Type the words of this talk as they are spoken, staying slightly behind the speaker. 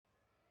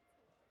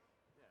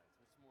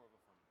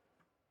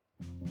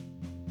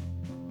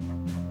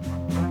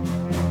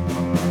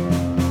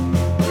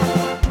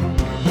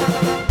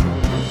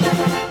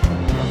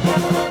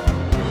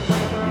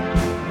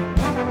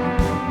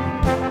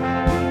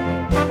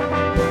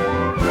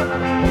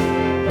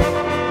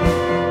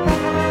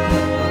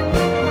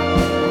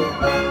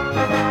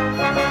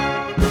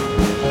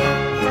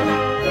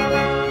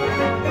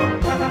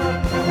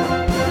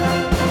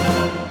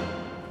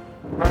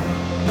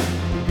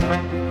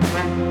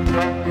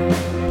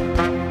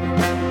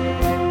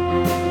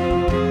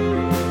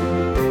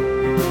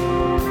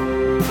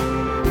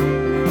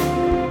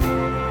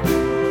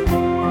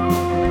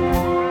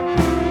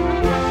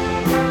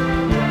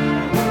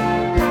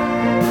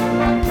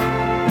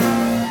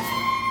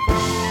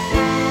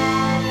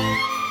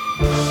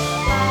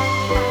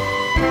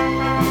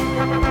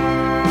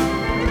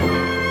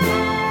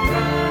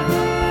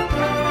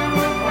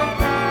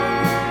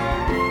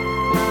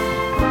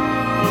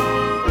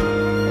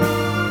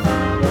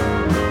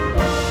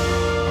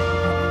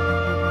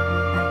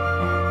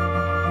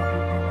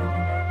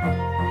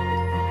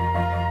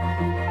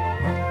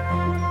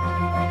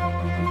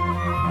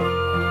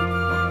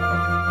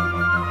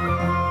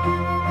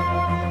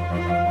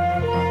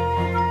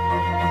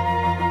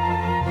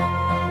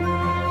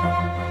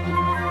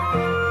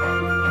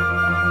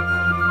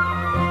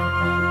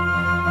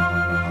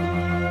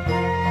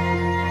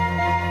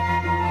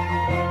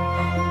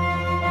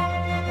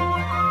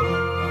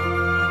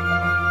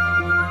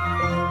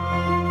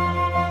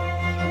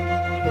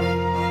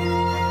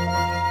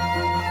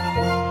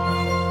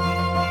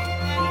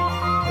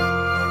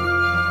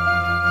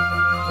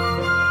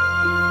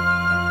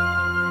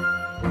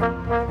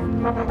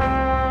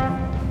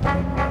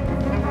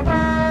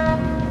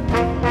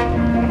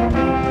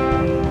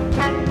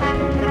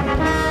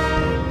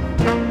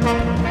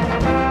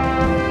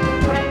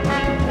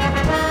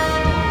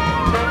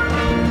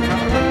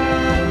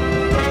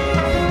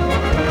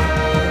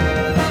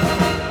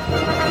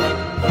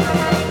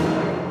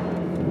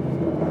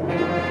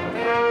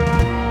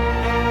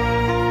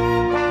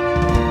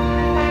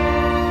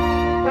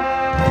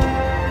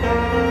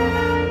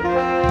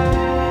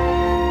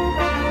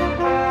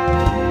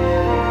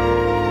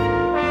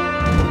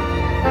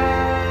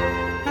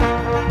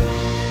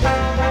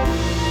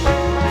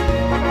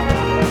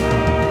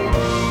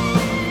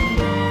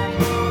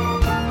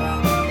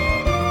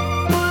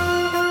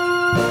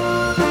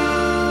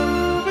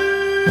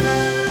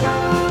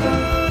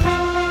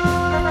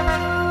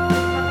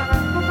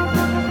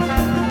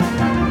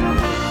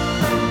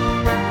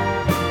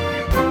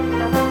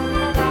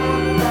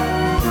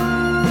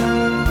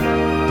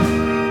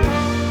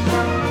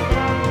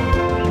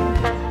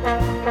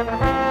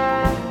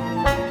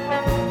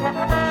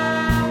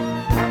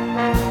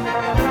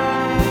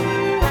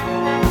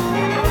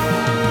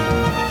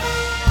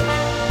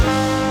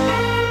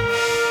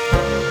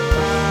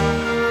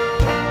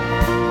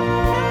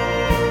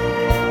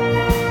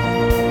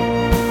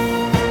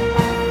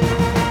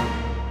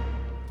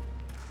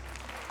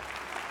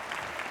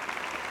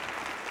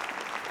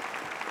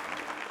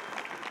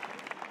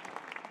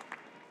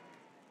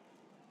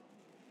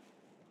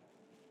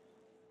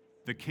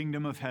The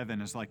kingdom of heaven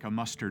is like a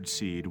mustard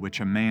seed which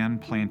a man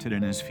planted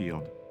in his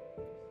field.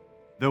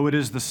 Though it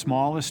is the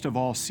smallest of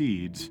all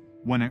seeds,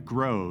 when it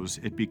grows,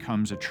 it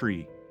becomes a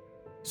tree,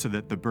 so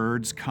that the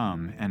birds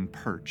come and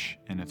perch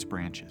in its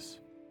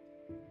branches.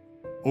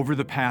 Over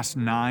the past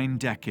 9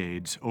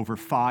 decades, over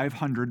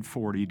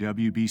 540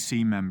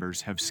 WBC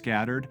members have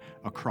scattered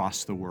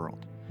across the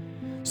world,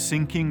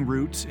 sinking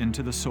roots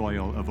into the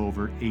soil of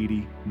over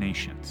 80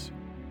 nations,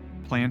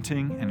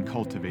 planting and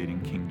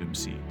cultivating kingdom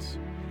seeds.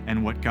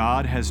 And what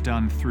God has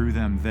done through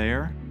them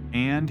there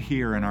and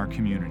here in our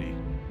community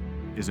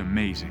is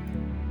amazing.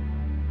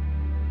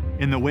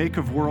 In the wake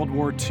of World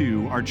War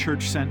II, our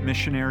church sent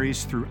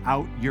missionaries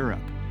throughout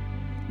Europe,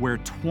 where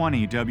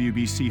 20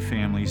 WBC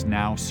families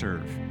now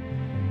serve.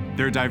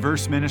 Their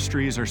diverse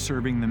ministries are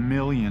serving the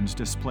millions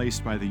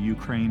displaced by the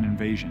Ukraine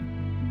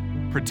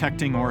invasion,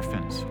 protecting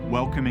orphans,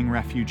 welcoming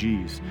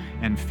refugees,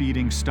 and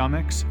feeding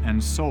stomachs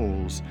and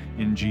souls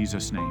in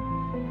Jesus' name.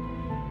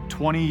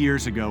 20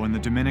 years ago in the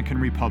Dominican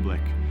Republic,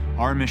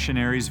 our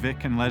missionaries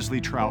Vic and Leslie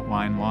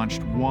Troutwine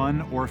launched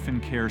one orphan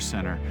care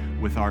center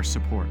with our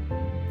support.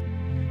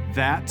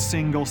 That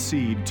single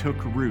seed took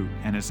root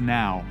and is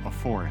now a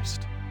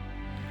forest.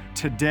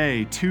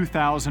 Today,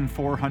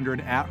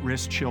 2,400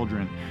 at-risk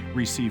children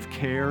receive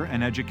care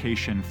and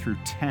education through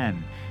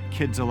 10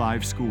 Kids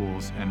Alive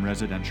schools and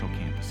residential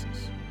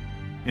campuses.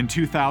 In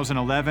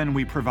 2011,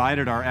 we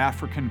provided our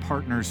African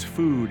partners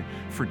food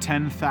for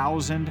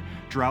 10,000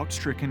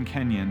 drought-stricken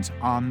Kenyans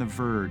on the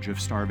verge of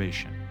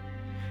starvation.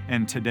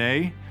 And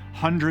today,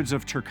 hundreds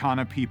of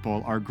Turkana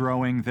people are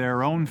growing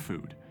their own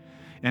food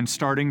and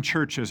starting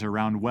churches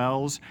around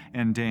wells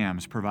and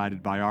dams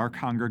provided by our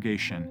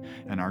congregation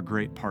and our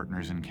great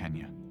partners in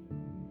Kenya.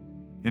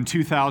 In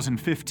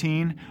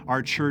 2015,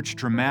 our church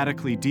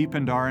dramatically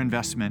deepened our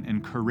investment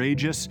in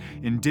courageous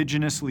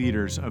indigenous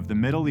leaders of the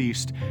Middle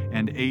East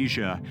and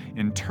Asia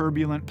in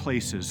turbulent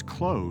places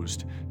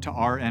closed to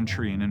our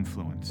entry and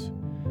influence.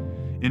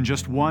 In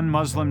just one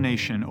Muslim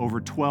nation, over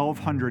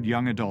 1,200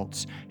 young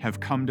adults have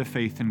come to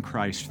faith in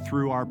Christ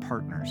through our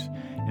partners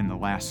in the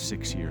last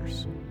 6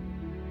 years.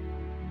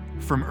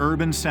 From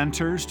urban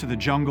centers to the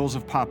jungles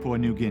of Papua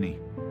New Guinea,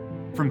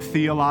 from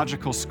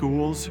theological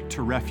schools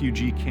to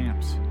refugee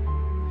camps,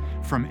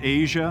 from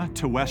Asia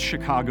to West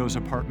Chicago's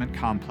apartment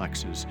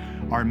complexes,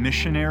 our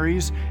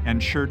missionaries and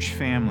church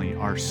family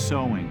are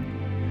sowing,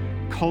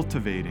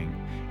 cultivating,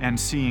 and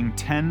seeing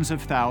tens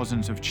of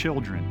thousands of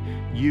children,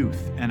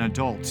 youth, and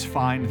adults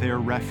find their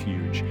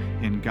refuge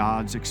in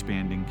God's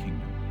expanding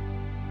kingdom.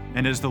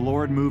 And as the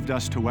Lord moved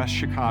us to West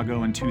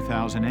Chicago in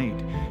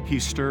 2008, He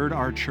stirred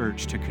our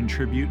church to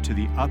contribute to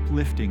the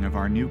uplifting of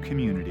our new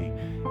community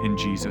in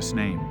Jesus'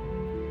 name.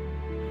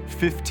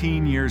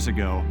 15 years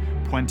ago,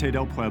 Puente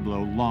del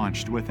Pueblo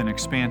launched with an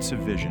expansive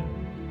vision.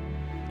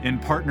 In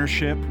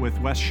partnership with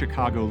West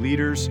Chicago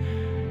leaders,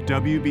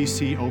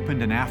 WBC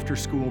opened an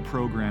after-school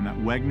program at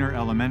Wegner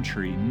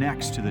Elementary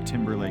next to the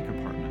Timberlake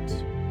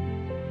Apartments.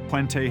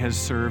 Puente has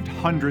served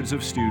hundreds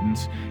of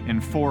students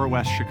in 4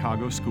 West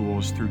Chicago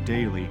schools through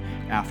daily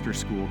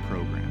after-school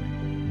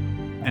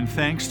programming. And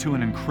thanks to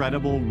an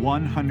incredible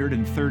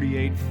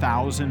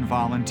 138,000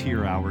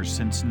 volunteer hours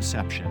since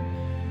inception,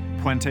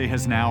 Puente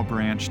has now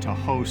branched to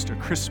host a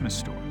Christmas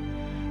store,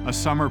 a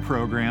summer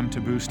program to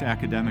boost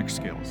academic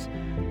skills,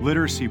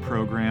 literacy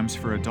programs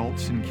for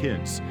adults and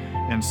kids,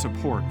 and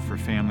support for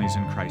families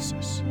in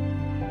crisis.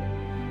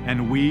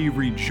 And we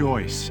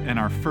rejoice in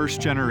our first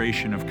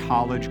generation of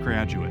college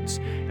graduates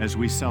as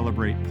we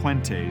celebrate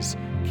Puente's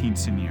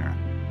quinceañera.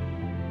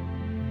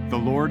 The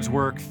Lord's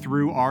work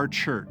through our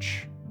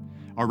church,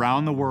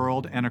 around the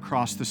world and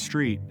across the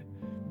street,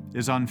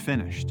 is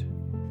unfinished.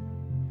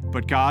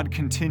 But God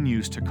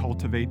continues to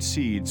cultivate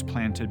seeds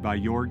planted by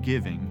your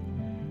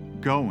giving,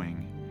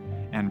 going,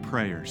 and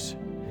prayers,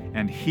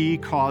 and He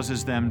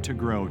causes them to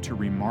grow to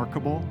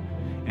remarkable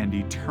and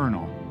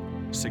eternal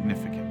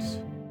significance.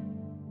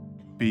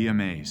 Be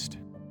amazed.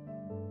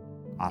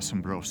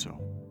 Asombroso.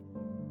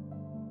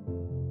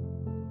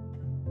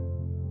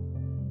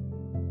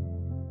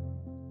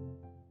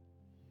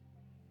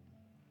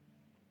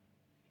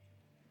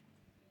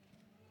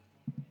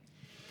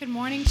 Good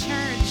morning,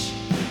 church.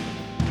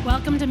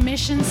 Welcome to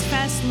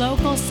MissionsFest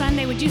Local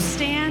Sunday. Would you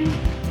stand?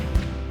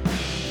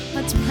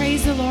 Let's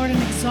praise the Lord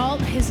and exalt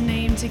His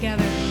name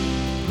together.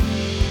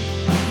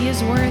 He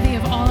is worthy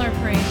of all our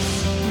praise.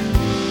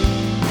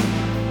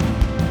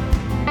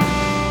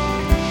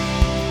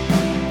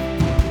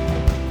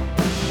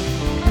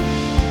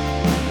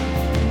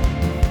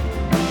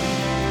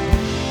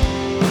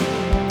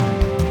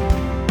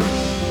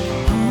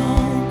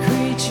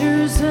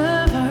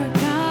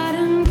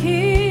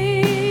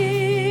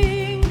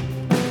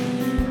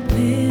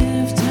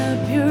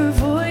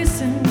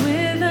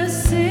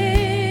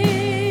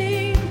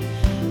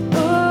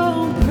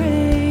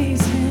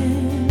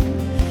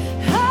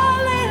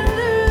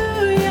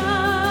 Hallelujah.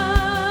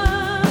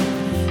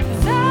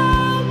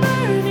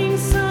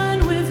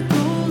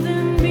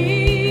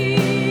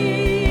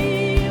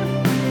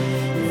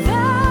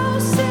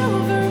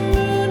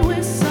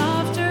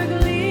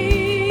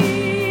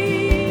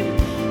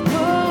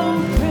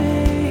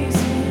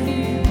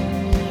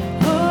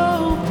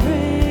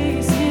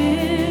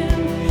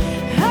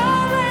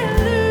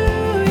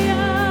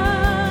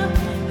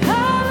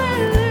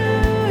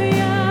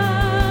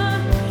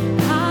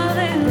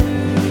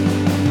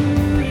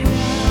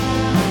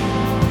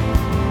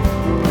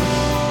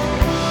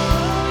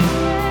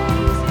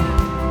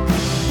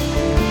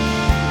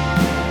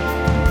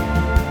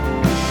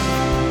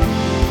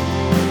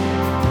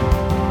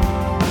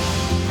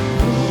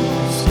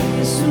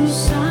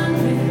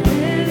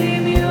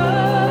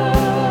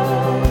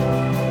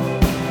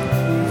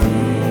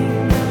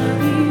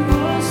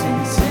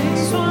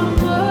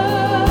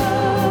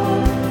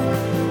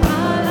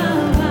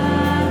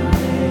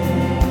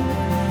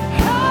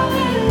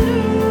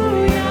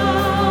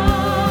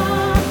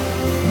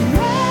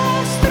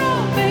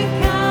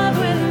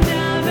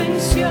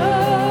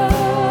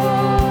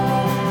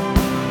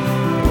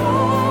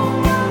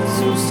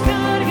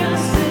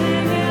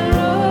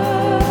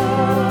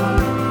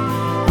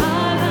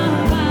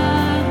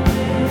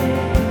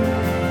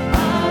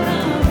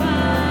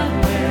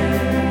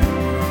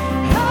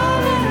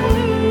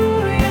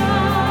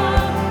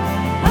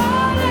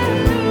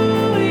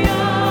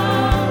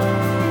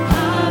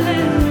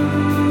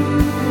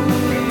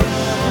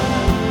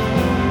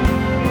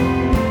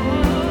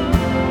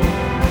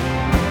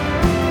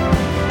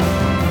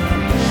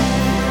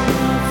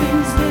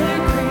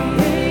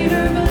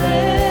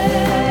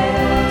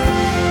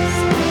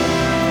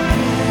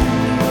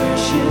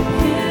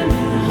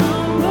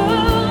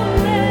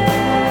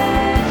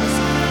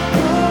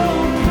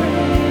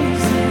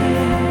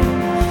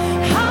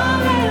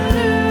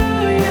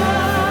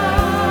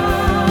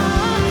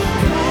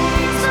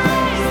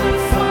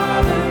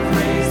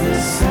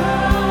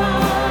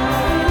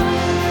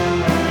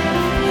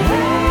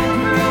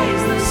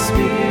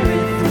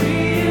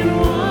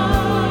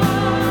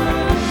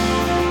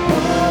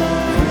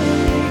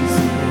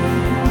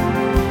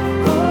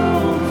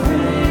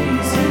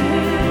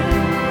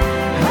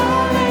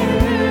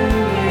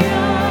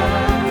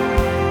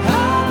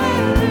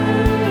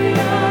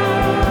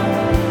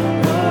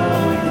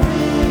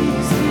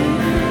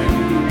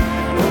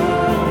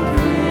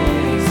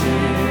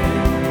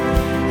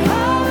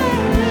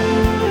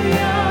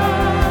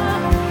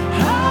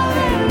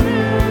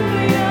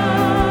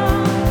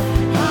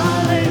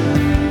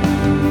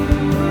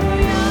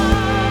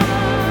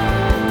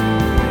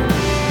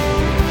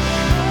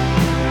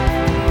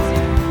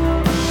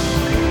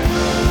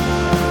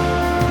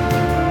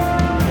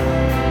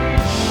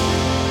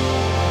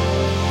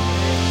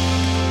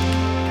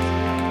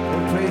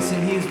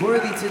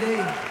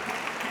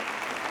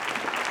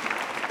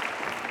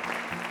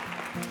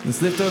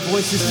 Let's lift our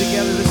voices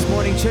together this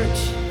morning,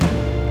 church.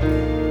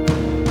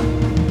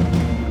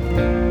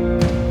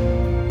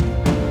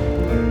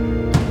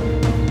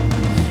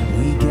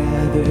 We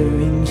gather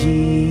in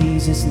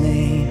Jesus'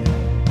 name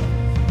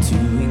to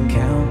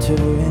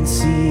encounter and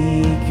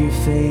seek your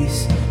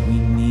face. We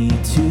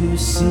need to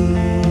see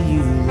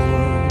you,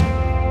 Lord.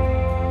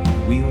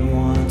 We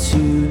want to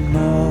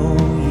know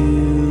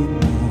you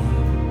more.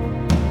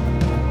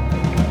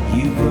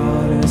 You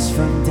brought us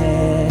from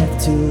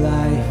death to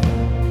life,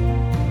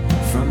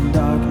 from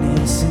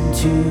darkness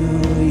into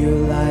your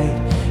light.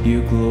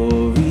 Your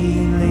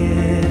glory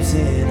lives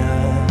in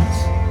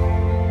us.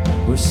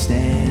 We're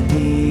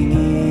standing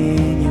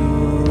in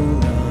your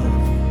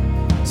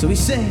love. So we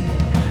sing,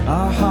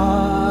 our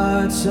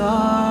hearts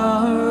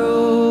are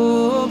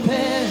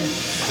open.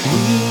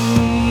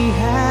 We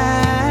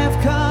have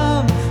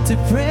come to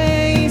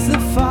praise the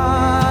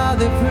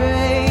Father,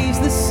 praise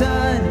the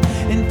Son,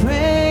 and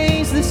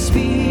praise the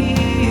Spirit.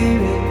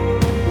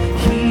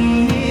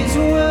 He is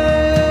worthy.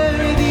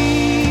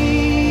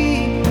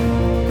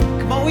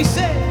 Come on, we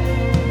say,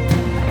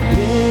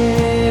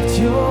 lift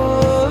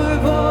your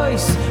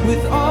voice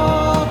with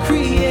all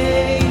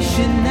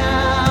creation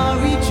now.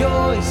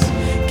 Rejoice,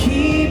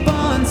 keep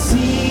on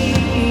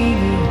singing.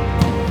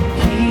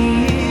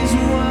 He is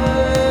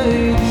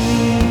worthy.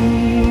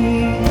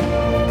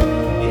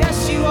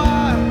 Yes, you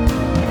are.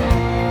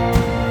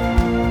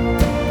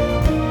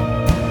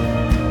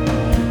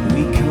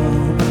 We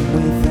come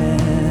with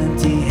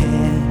empty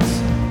hands.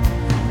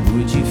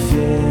 Would you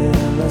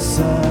fill us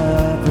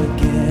up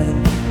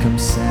again? Come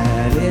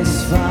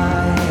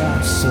satisfy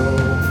our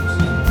souls.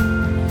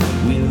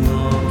 We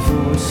long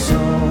for so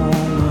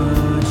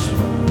much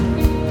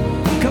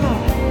more. Come on.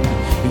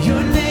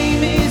 Your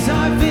name is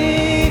our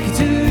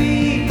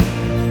victory.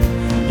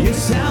 Your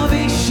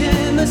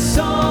salvation, the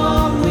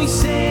song we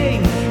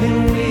sing.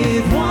 And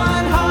with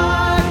one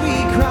heart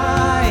we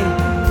cry,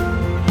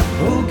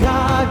 oh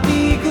God,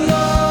 be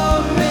glorified.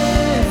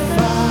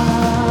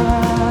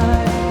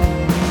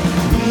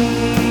 We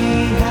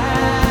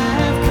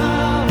have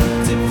come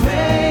to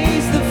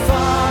praise the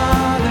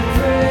Father,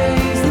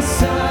 praise the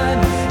Son,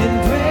 and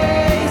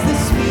praise the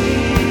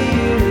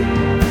Spirit.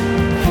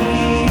 He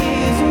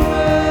is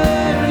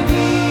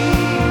worthy.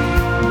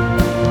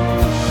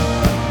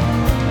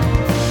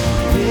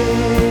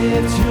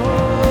 Lift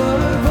your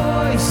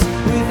voice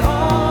with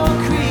all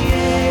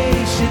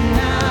creation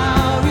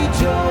now.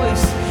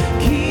 Rejoice,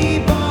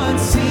 keep on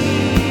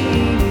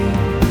singing.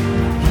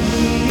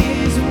 He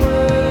is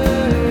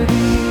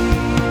worthy.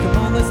 Come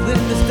on, let's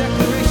lift this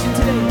declaration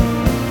today.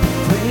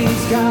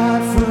 Praise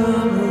God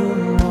from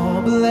whom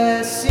all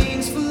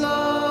blessings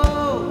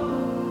flow.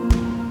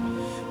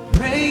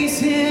 Praise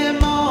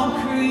Him, all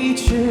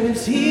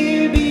creatures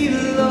here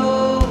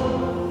below.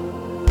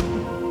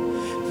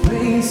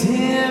 Praise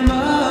Him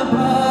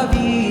above,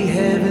 ye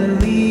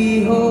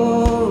heavenly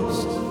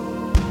hosts.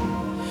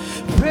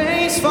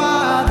 Praise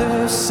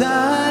Father,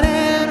 Son,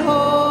 and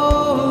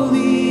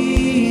Holy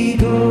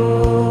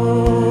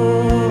Ghost.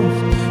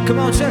 Come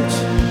on, church.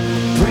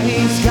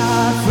 Praise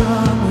God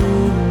from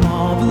whom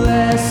all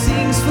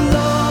blessings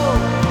flow.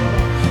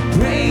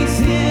 Praise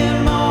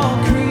Him, all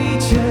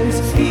creatures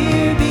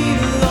here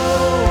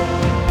below.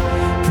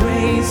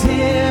 Praise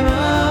Him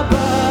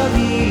above,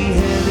 ye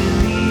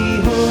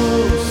heavenly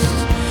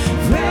hosts.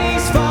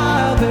 Praise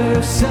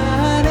Father,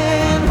 Son,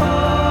 and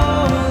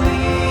Holy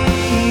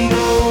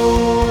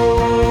Ghost.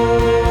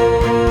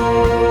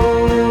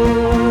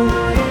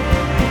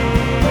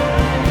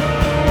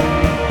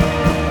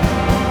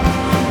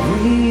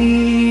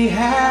 We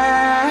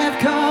have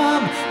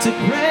come to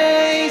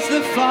praise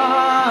the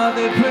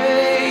Father,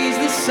 praise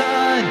the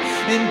Son,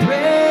 and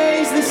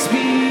praise the Spirit.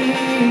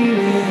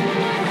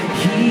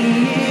 He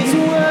is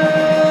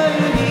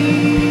worthy.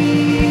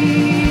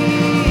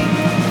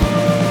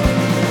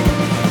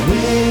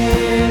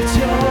 Lift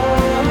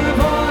your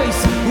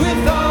voice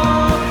with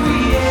all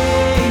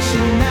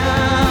creation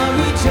now.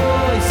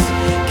 Rejoice,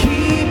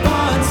 keep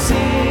on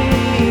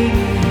singing.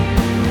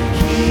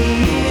 He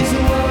is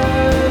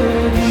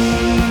worthy.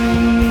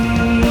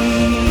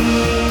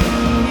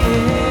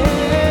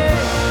 Yeah.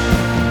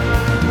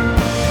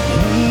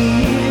 He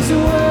is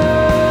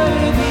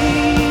worthy.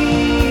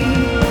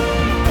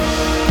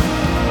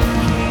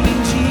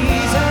 King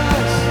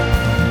Jesus,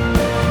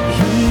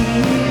 He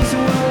is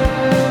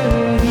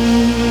worthy.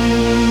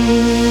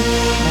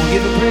 Come on,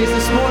 give Him praise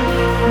this morning.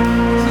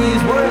 He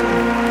is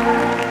worthy.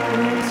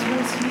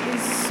 Yes, He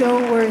is so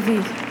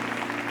worthy.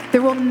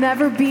 There will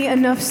never be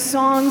enough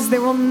songs.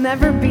 There will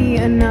never be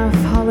enough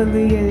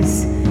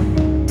hallelujahs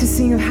to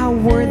sing of how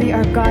worthy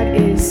our God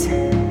is.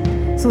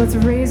 So let's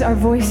raise our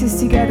voices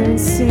together and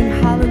sing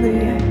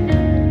hallelujah.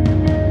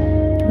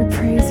 We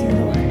praise you,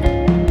 Lord.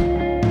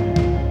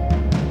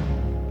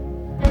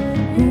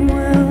 Who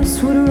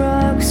else would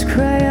rocks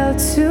cry out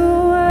to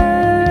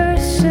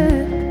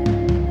worship?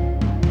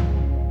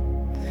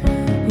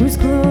 Whose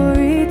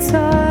glory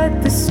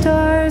taught the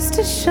stars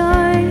to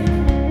shine?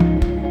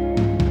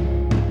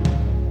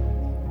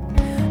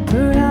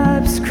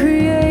 Perhaps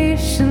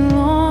creation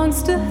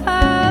longs to hide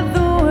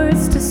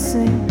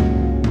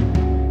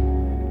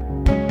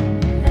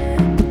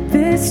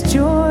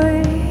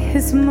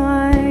is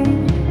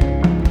mine.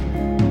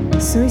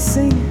 So we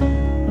sing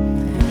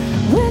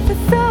with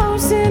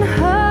 1,000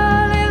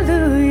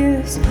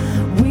 hallelujahs.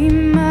 We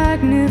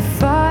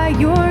magnify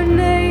your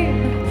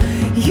name.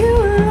 You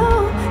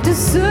alone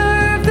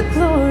deserve the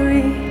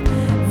glory,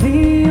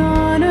 the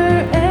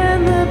honor,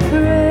 and the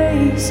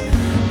praise.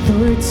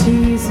 Lord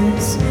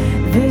Jesus,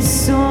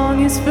 this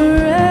song is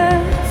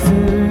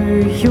forever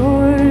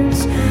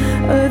yours.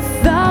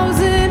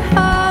 1,000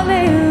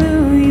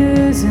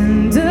 hallelujahs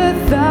and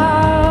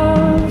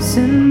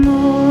 1,000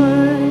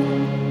 more.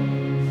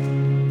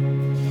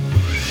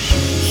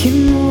 Que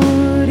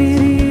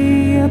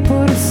moriría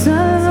por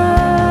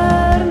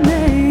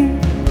salvarme,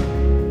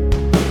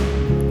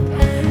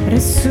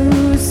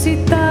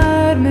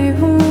 resucitarme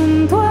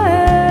junto a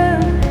Él.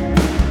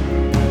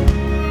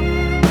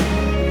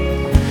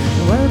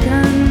 No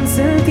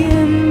alcanza el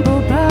tiempo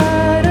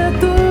para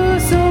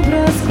tus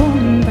obras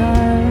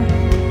contar,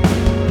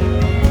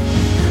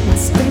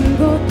 mas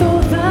tengo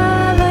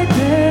toda la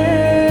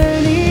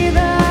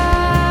eternidad.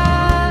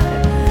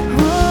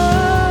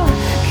 Oh,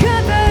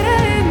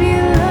 cantaré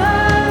mil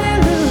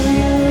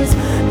aleluyas,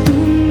 tu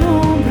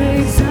nombre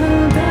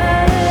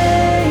exaltaré.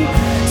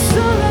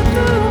 Solo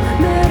tú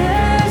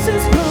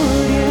mereces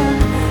gloria,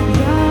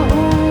 la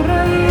honra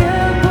y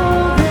el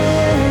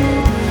poder.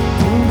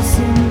 Por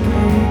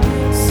siempre,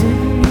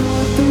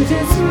 Señor, tuya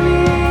es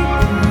mi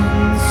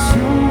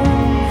canción.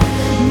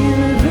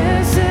 Mil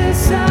veces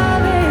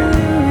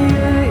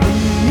aleluya y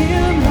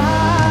mil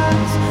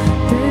más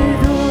te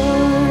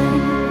doy.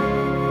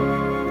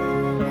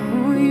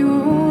 Oh, you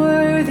are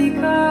worthy,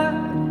 God,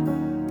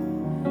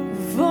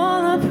 of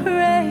all our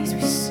praise.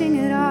 We sing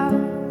it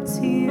out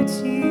to you,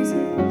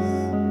 Jesus.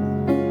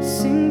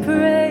 Sing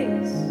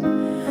praise,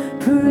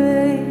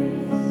 praise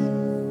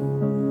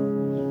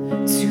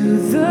to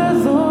the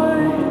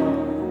Lord,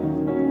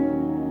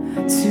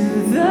 to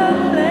the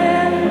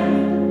Lamb,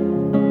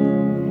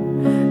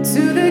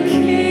 to the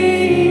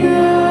King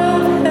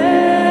of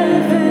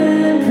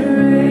heaven.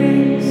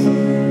 Praise,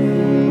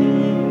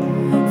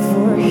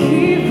 for he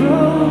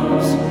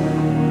rose,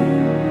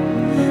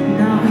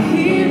 now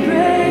he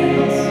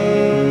reigns,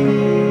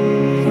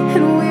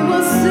 and we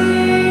will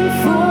sing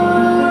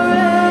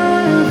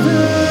forever.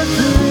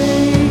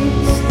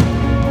 Praise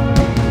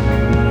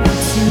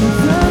to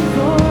the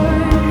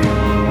Lord,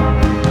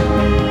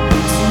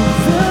 to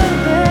the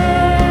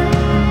Lamb,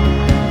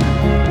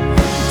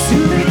 to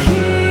the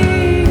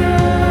King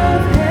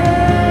of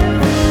heaven.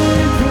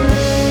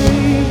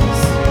 Praise,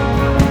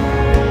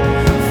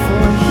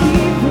 for he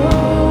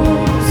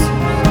rose,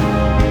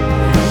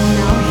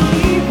 now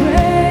he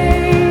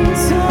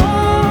reigns. Oh,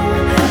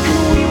 and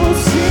we will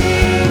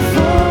sing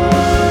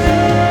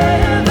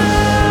forever.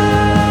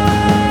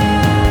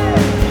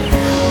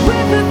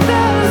 With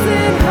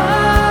 1,000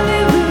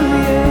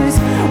 hallelujahs,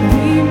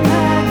 we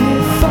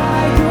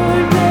magnify your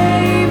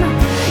name.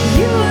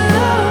 You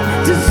alone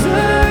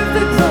deserve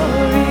the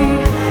glory,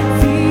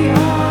 the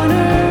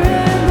honor,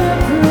 and the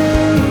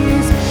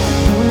praise.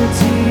 Lord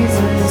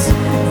Jesus,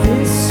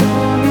 this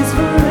song is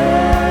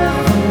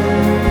forever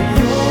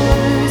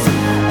yours.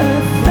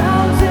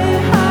 1,000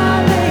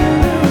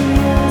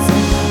 hallelujahs,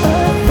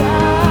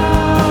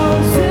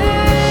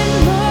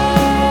 1,000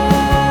 more.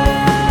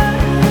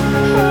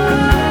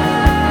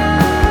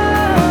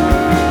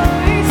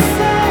 We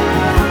say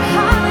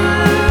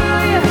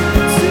hallelujah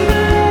to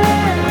the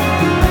Lamb.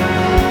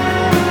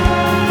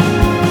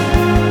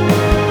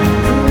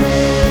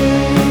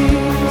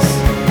 Praise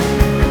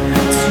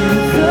to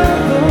the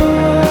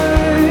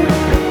Lord,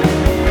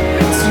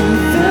 to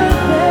the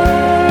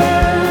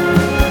Lamb,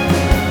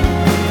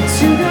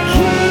 to the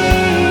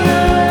King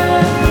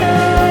of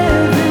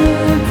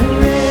heaven.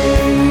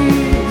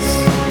 Praise,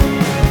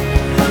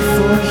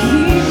 for he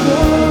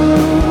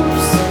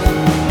rose,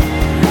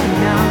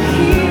 now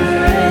he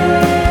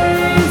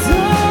reigns.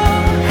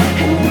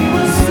 Oh, and we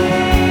will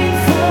sing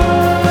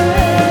forever.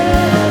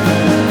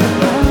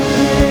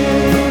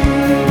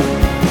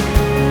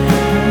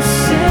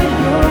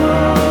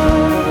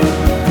 Señor,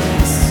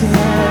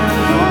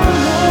 Señor,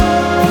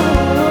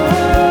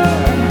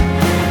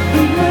 y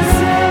es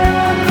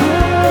el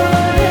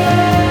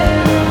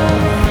Cordero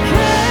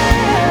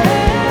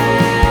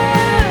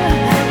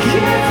que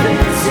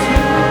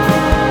venció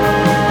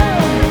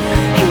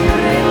y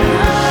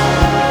reinará.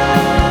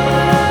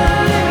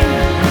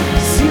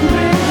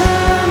 Siempre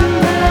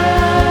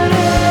cantaremos.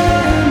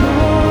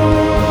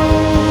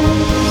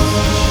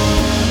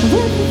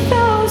 With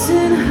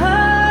 1,000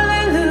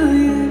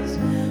 hallelujahs,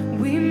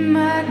 we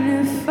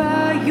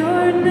magnify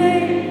your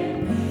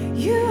name.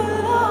 You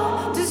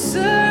alone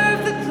deserve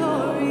the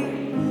glory,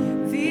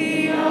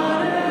 the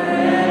honor,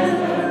 and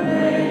the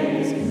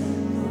praise.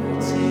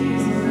 Lord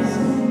Jesus,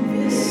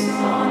 this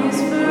song is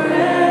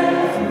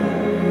forever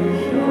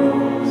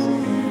yours.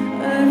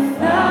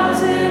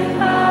 1,000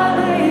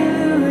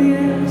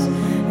 hallelujahs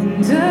and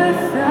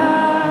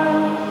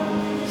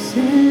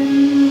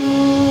 1,000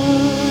 more.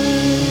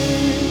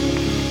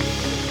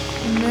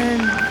 Amen.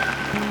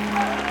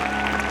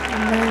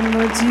 Amen.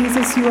 Lord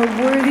Jesus, you are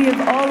worthy of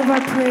all of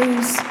our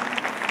praise.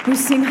 We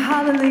sing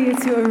hallelujah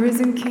to a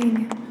risen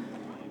King.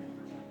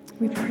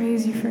 We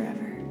praise you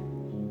forever.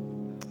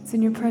 It's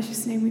in your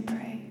precious name we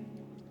pray.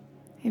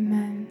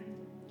 Amen.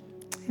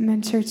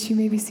 Amen, church. You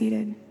may be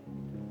seated.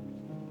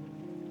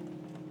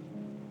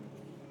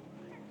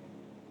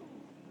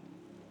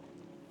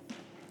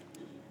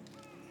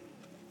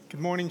 Good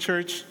morning,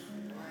 church.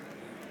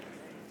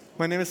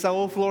 My name is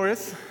Saul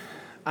Flores.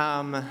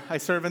 I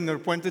serve in the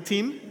Puente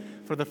team.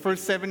 For the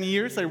first 7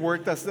 years, I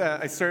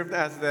served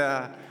as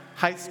the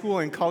High School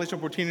and College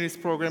Opportunities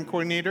Program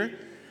Coordinator.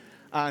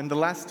 In the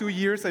last 2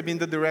 years, I've been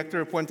the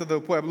director of Puente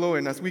del Pueblo,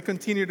 and as we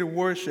continue to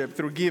worship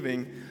through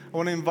giving, I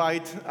want to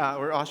invite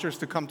our ushers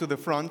to come to the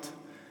front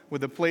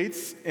with the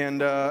plates,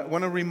 and I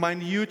want to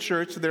remind you,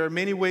 church, there are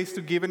many ways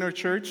to give in our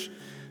church.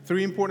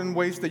 3 important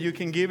ways that you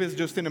can give is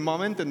just in a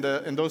moment,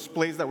 and those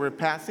plates that we're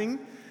passing.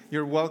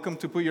 You're welcome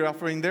to put your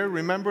offering there.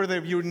 Remember that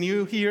if you're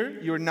new here,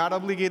 you're not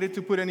obligated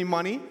to put any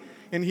money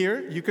in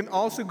here. You can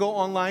also go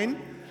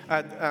online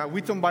at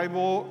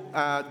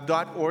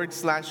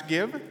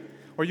wheatonbible.org/give,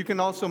 or you can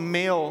also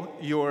mail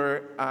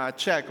your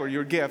check or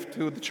your gift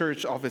to the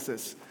church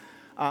offices.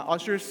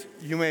 Ushers,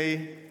 you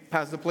may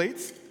pass the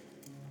plates.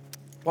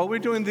 While we're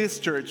doing this,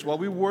 church, while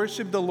we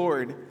worship the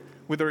Lord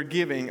with our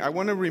giving, I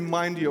want to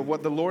remind you of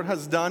what the Lord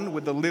has done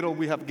with the little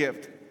we have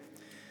given.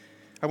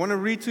 I want to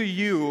read to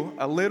you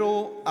a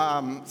little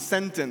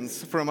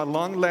sentence from a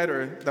long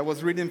letter that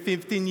was written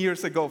 15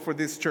 years ago for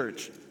this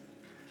church.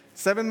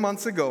 7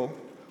 months ago,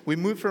 we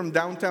moved from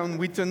downtown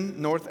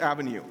Wheaton, North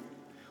Avenue.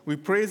 We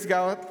praise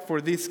God for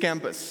this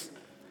campus,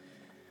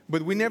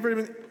 but we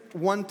never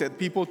wanted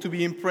people to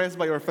be impressed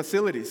by our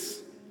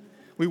facilities.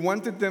 We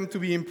wanted them to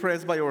be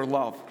impressed by our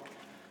love.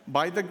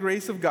 By the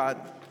grace of God,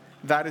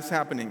 that is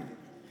happening.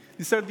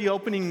 These are the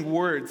opening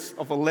words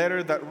of a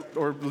letter that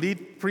our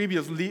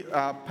previous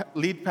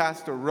lead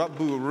pastor,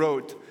 Rabbu,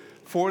 wrote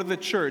for the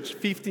church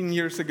 15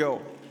 years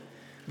ago.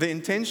 The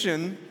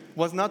intention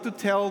was not to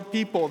tell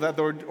people that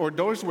our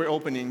doors were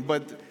opening,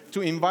 but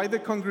to invite the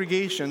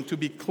congregation to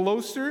be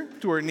closer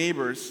to our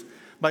neighbors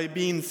by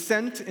being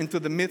sent into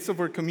the midst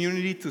of our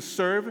community to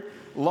serve,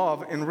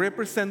 love, and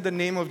represent the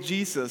name of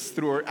Jesus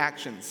through our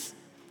actions.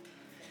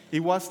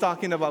 He was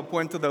talking about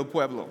Puente del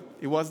Pueblo.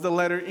 It was the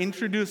letter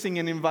introducing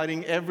and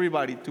inviting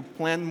everybody to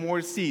plant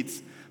more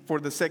seeds for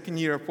the second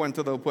year of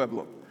Puente del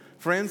Pueblo.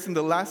 Friends, in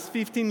the last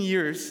 15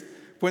 years,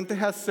 Puente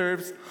has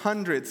served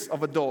hundreds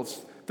of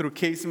adults through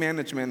case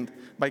management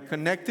by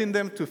connecting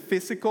them to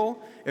physical,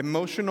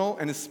 emotional,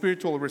 and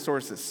spiritual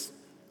resources.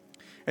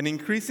 An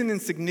increasing and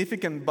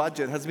significant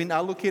budget has been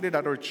allocated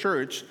at our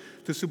church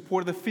to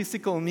support the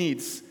physical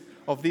needs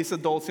of these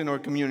adults in our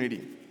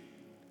community.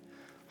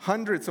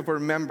 Hundreds of our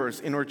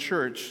members of our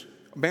church,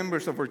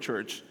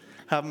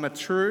 have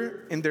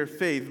matured in their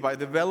faith by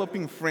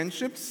developing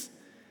friendships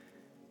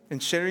and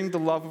sharing the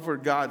love of our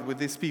God with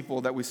these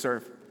people that we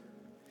serve.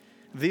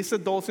 These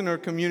adults in our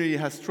community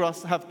have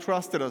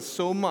trusted us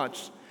so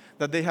much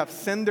that they have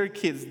sent their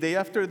kids day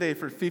after day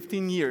for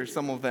 15 years,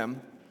 some of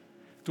them,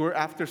 to our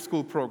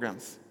after-school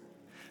programs.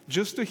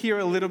 Just to hear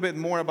a little bit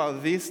more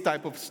about these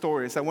type of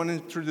stories, I want to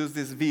introduce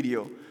this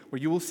video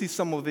where you will see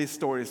some of these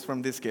stories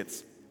from these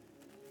kids.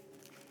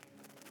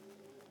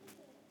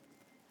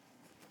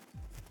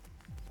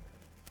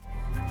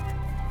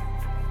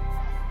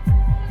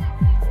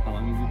 How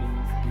long have you been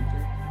with Puente?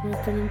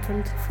 I've been in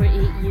Puente for 8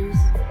 years.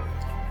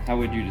 How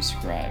would you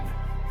describe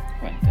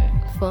Puente?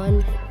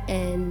 Fun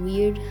and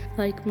weird.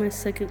 Like my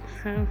second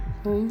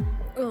home.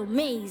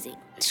 Amazing.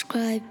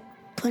 Describe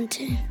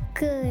Puente.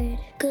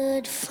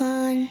 Good,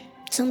 fun,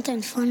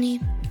 sometimes funny.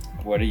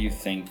 What are you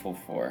thankful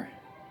for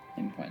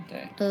in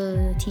Puente?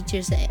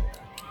 Teachers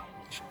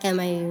and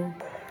my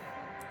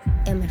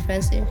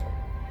friends there.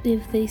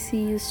 If they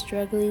see you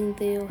struggling,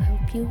 they'll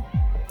help you.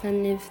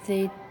 And if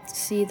they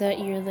see that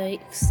you're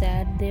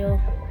sad,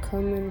 they'll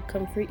come and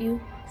comfort you.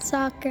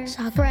 Soccer.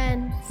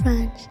 Friends.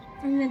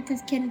 I met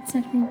this kid at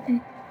second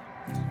grade.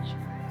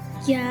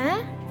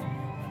 Yeah?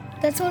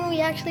 That's when we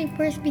actually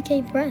first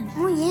became friends.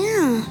 Oh,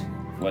 yeah.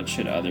 What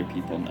should other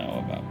people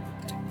know about?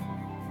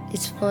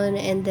 It's fun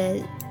and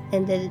that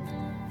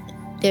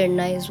they're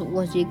nice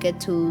once you get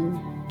to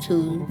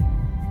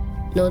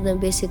know them,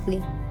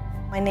 basically.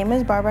 My name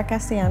is Barbara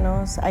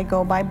Castellanos. I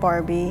go by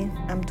Barbie.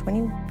 I'm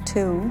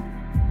 22.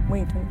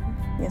 Wait, 22?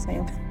 Yes, I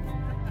am.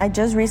 I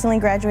just recently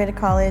graduated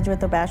college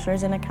with a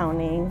bachelor's in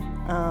accounting.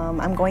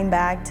 I'm going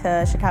back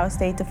to Chicago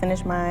State to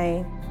finish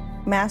my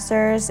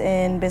master's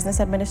in business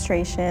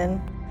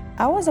administration.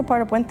 I was a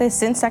part of Puente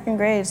since second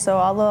grade, so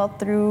all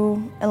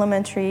through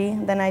elementary.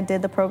 Then I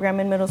did the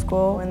program in middle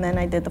school, and then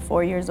I did the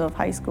 4 years of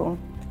high school,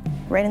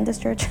 right in this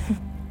church.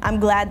 I'm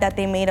glad that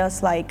they made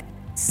us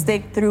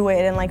stick through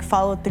it and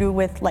follow through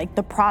with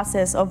the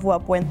process of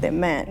what Puente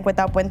meant.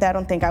 Without Puente, I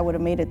don't think I would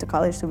have made it to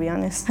college, to be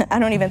honest. I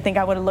don't even think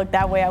I would have looked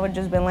that way. I would have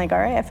just been all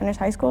right, I finished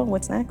high school,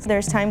 what's next?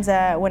 There's times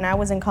that when I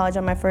was in college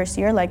on my first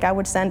year, I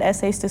would send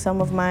essays to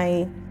some of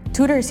my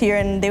tutors here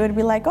and they would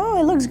be like, oh,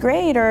 it looks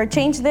great, or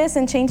change this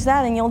and change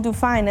that and you'll do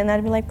fine. And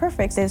I'd be like,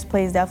 perfect. This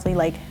place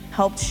definitely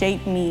helped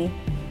shape me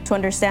to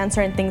understand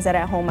certain things that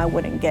at home I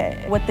wouldn't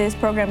get. What this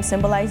program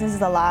symbolizes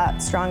is a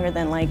lot stronger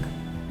than like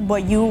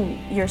what you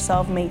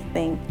yourself may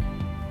think.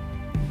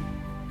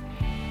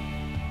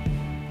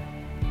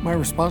 My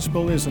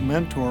responsibility as a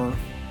mentor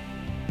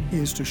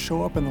is to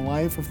show up in the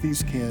life of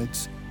these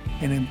kids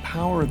and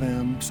empower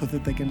them so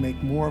that they can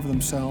make more of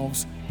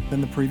themselves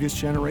than the previous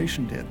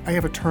generation did. I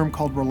have a term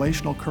called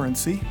relational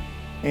currency,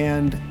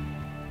 and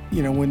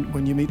you know,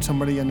 when you meet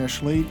somebody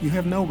initially, you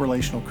have no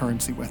relational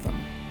currency with them.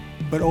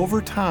 But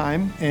over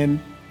time, and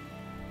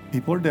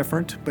people are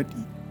different, but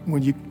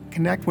when you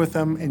connect with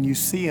them and you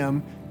see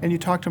them and you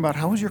talk to them about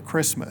how was your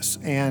Christmas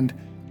and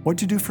what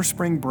did you do for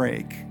spring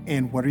break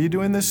and what are you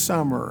doing this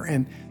summer,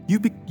 and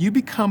you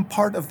become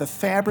part of the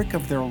fabric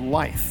of their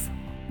life.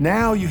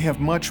 Now you have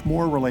much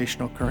more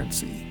relational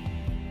currency.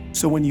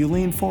 So when you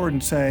lean forward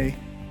and say,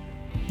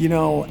 you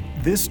know,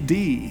 this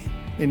D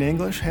in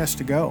English has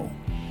to go.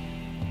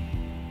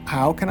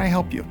 How can I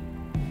help you?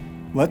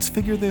 Let's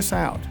figure this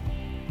out.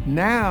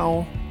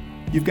 Now,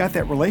 you've got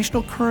that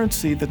relational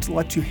currency that's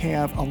let you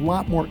have a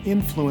lot more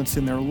influence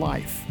in their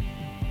life.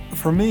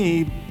 For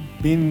me,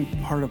 being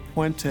part of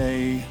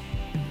Puente,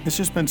 it's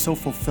just been so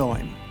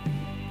fulfilling.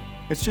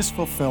 It's just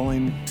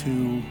fulfilling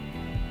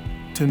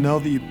to know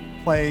that you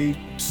play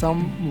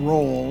some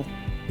role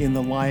in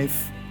the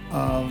life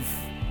of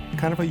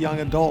kind of a young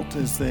adult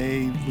as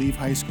they leave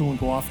high school and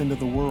go off into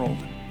the world.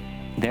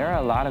 There are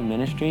a lot of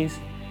ministries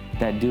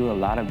that do a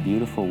lot of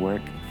beautiful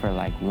work for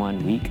like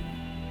 1 week.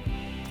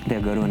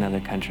 They'll go to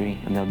another country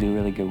and they'll do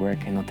really good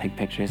work and they'll take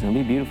pictures and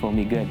it'll be beautiful and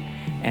be good.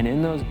 And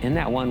in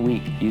that 1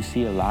 week, you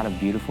see a lot of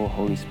beautiful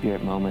Holy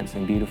Spirit moments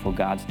and beautiful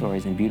God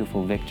stories and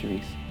beautiful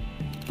victories.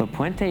 But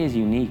Puente is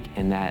unique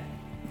in that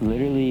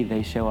literally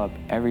they show up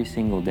every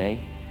single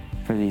day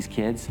for these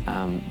kids,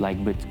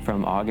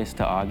 from August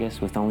to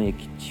August with only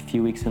a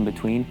few weeks in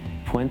between.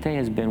 Puente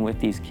has been with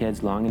these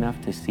kids long enough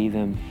to see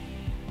them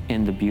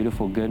in the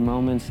beautiful good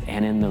moments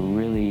and in the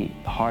really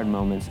hard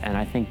moments, and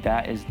I think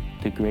that is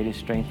the greatest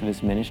strength of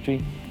this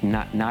ministry.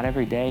 Not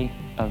every day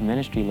of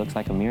ministry looks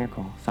like a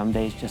miracle. Some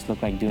days just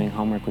look like doing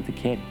homework with a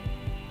kid.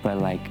 But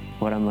like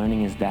what I'm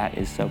learning is that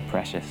is so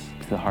precious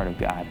to the heart of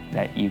God,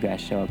 that you guys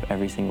show up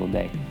every single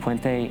day.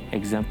 Puente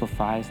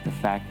exemplifies the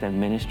fact that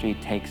ministry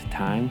takes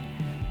time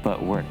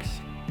but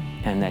works,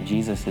 and that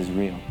Jesus is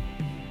real.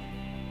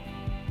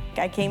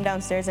 I came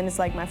downstairs and it's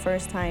like my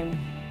first time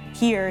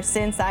here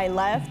since I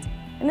left.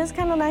 And it's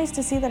kind of nice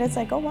to see that it's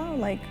like, oh wow,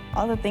 like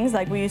all the things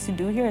like we used to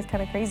do here is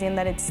kind of crazy, and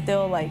that it's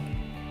still like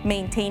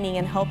maintaining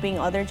and helping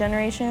other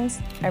generations.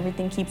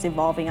 Everything keeps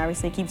evolving,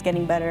 obviously it keeps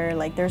getting better.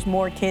 Like there's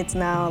more kids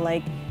now,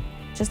 like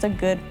just a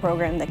good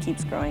program that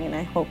keeps growing, and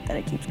I hope that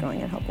it keeps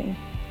growing and helping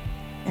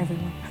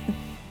everyone.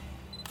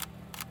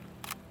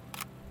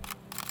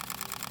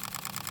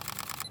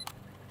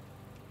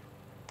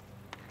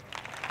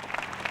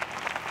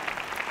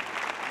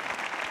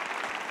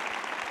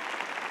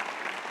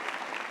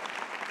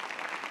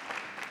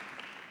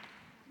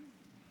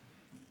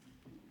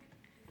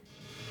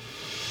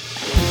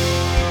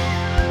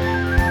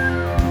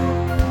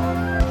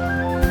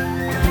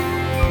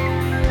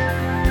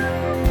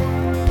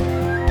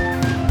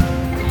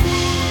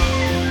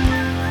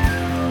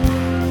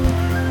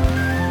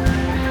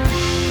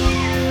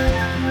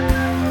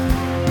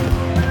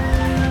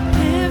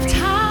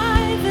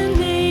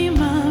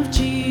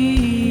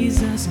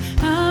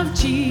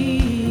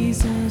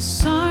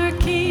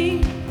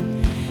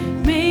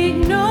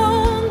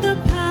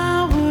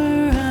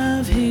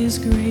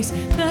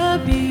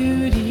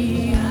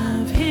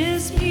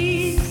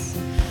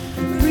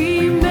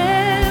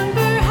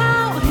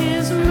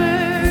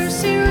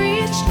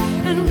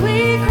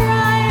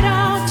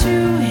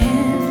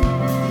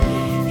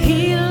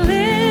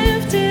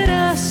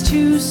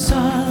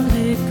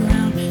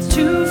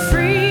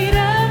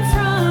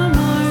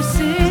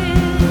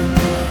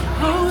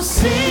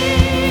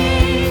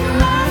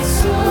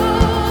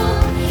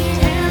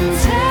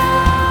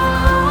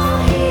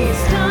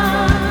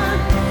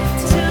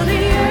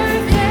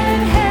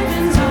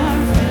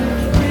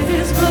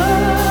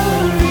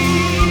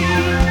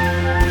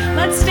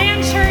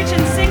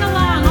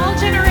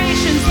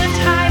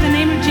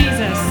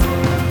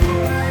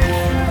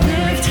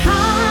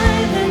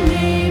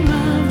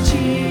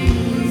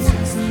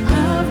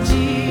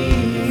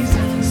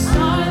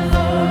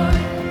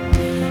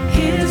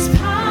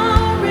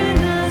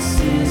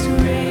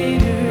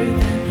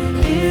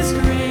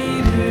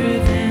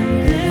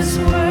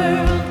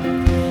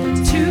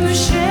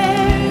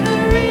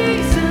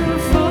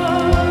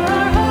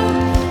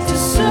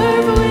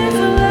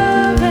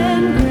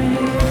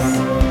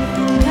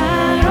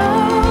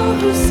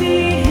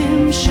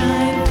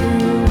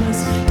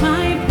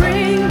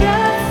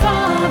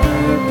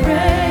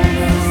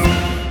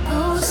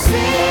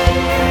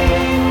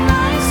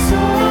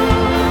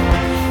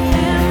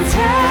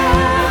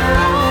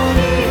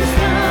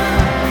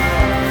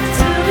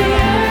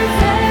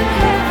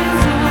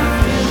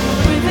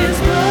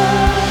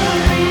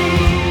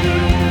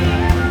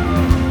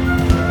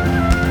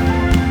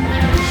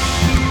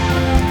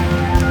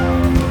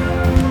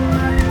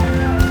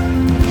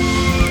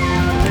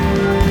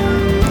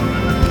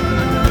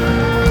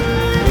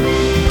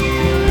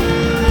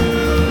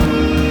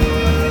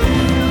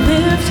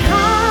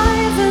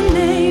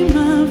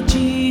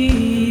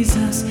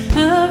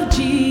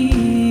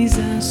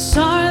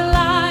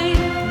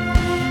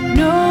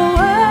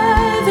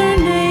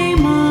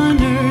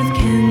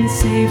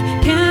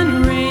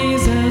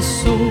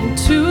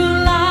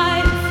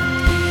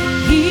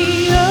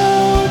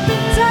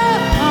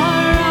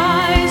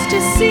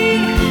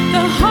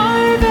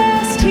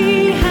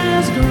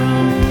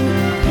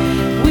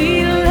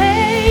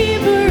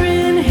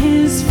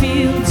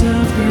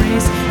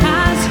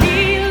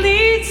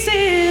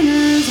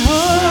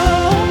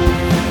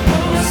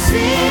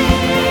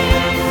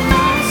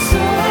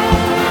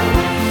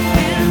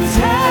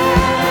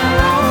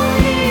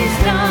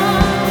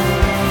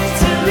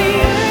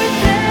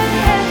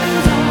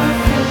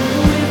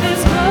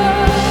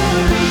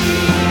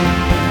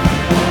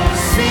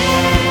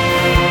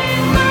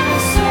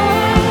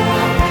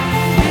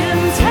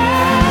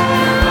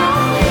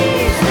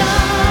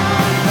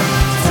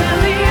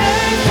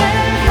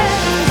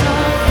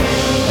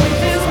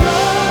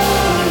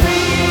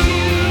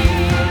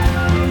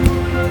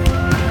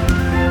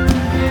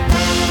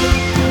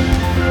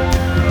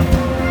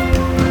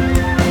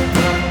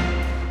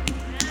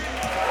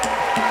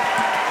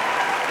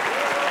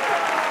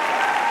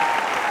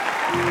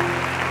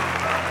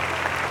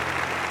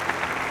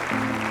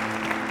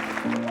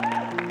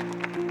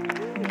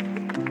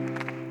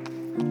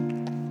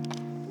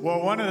 Well,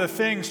 one of the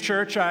things,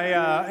 church,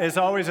 is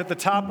always at the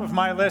top of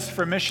my list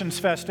for Missions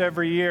Fest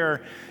every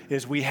year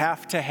is we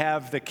have to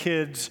have the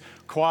kids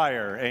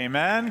choir.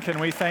 Amen? Can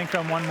we thank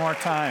them one more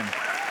time?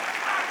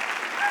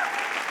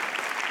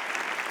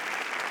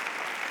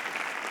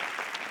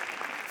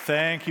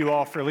 Thank you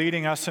all for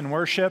leading us in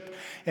worship.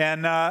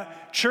 And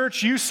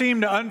church, you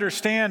seem to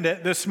understand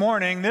it this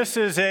morning. This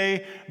is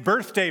a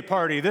birthday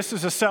party. This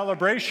is a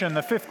celebration,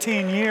 the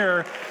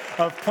 15-year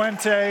of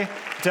Puente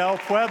del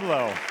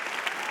Pueblo.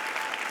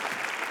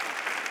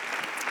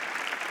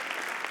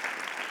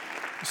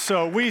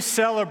 So we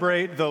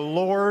celebrate the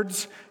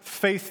Lord's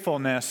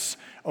faithfulness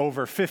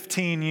over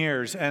 15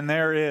 years, and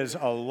there is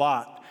a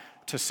lot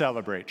to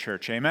celebrate,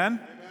 church. Amen?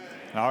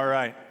 Amen. All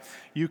right.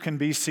 You can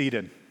be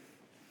seated.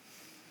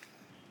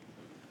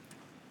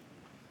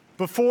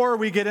 Before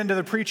we get into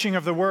the preaching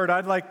of the word,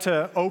 I'd like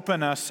to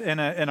open us in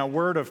a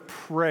word of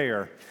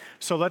prayer.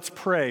 So let's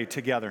pray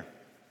together.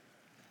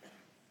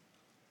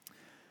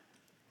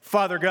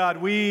 Father God,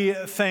 we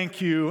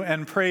thank you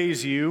and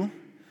praise you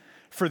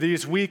for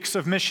these weeks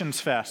of Missions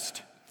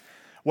Fest.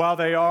 While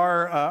they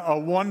are a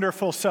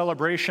wonderful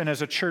celebration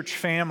as a church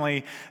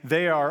family,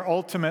 they are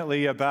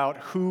ultimately about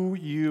who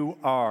you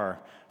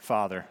are,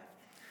 Father.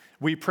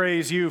 We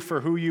praise you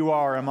for who you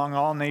are among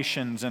all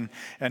nations and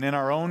in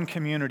our own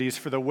communities,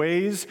 for the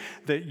ways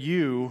that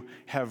you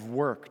have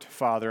worked,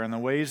 Father, and the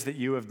ways that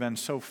you have been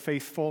so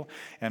faithful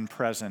and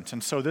present.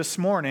 And so this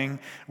morning,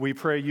 we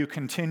pray you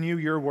continue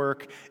your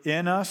work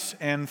in us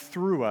and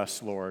through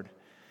us, Lord.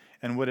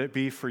 And would it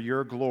be for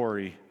your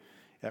glory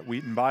at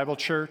Wheaton Bible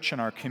Church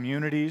and our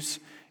communities,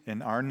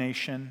 in our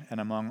nation, and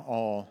among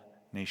all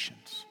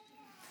nations.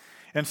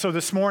 And so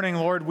this morning,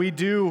 Lord, we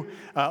do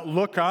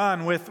look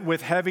on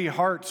with heavy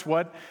hearts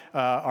what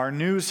our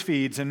news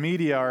feeds and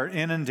media are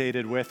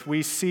inundated with.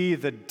 We see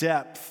the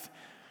depth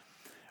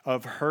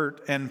of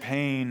hurt and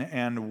pain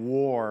and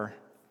war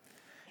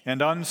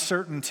and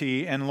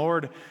uncertainty. And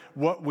Lord,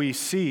 what we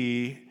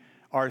see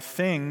are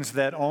things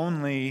that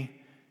only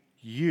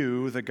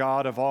you, the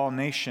God of all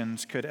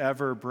nations, could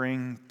ever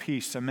bring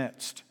peace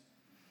amidst.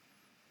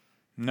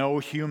 No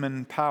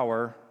human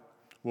power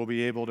will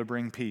be able to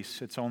bring peace.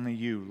 It's only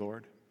you,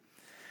 Lord.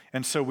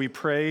 And so we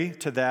pray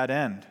to that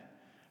end.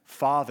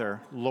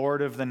 Father,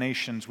 Lord of the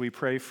nations, we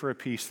pray for a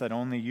peace that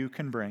only you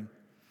can bring,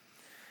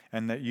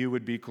 and that you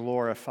would be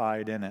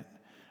glorified in it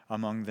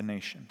among the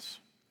nations.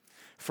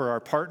 For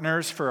our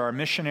partners, for our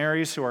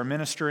missionaries who are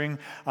ministering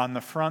on the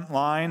front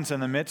lines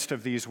in the midst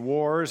of these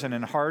wars and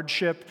in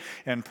hardship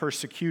and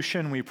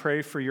persecution, we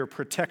pray for your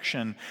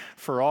protection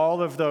for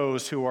all of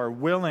those who are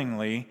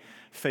willingly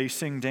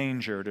facing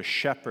danger to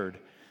shepherd,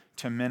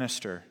 to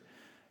minister,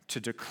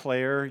 to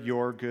declare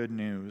your good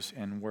news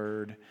in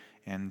word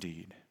and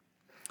deed.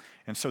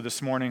 And so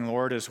this morning,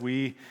 Lord, as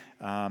we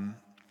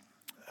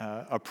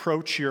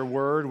approach your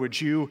word, would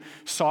you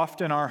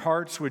soften our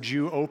hearts? Would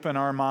you open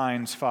our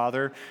minds,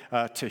 Father,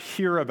 to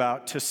hear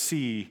about, to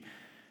see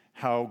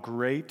how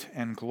great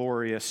and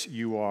glorious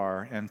you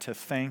are, and to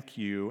thank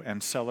you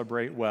and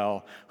celebrate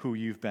well who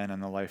you've been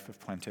in the life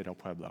of Puente del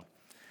Pueblo.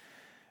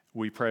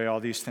 We pray all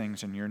these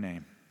things in your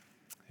name.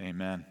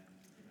 Amen.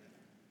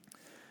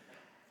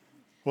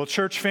 Well,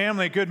 church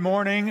family, good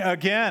morning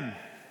again.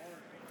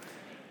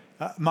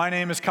 My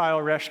name is Kyle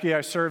Reschke.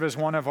 I serve as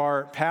one of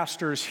our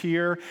pastors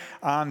here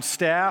on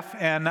staff,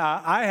 and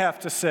I have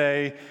to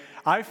say,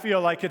 I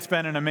feel like it's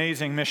been an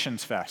amazing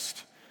Missions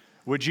Fest.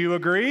 Would you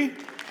agree?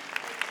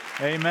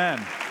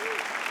 Amen.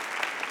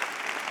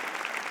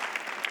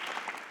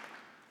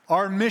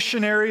 Our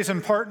missionaries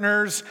and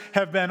partners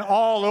have been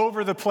all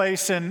over the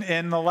place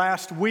in the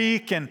last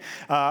week. And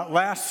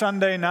last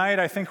Sunday night,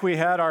 I think we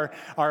had our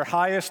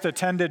highest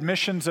attended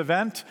missions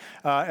event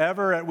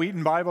ever at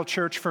Wheaton Bible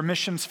Church for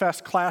Missions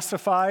Fest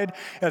Classified,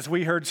 as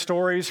we heard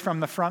stories from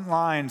the front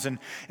lines and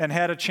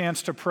had a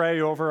chance to pray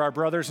over our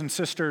brothers and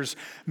sisters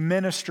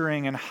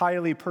ministering in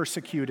highly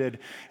persecuted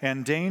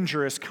and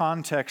dangerous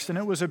context. And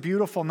it was a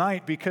beautiful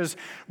night because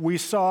we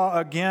saw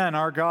again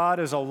our God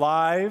is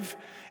alive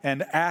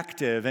and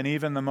active in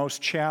even the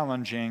most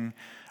challenging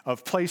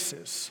of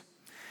places.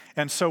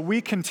 And so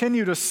we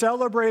continue to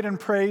celebrate and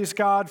praise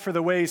God for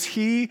the ways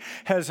He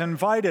has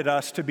invited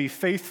us to be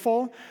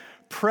faithful,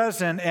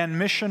 present, and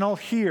missional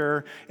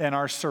here in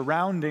our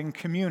surrounding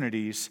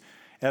communities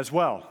as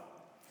well.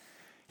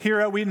 Here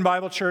at Wheaton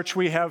Bible Church,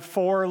 we have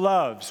 4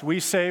 loves. We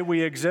say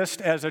we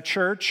exist as a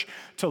church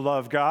to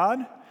love God,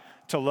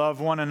 to love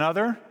one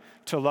another,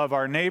 to love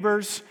our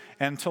neighbors,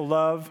 and to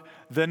love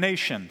the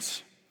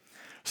nations.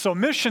 So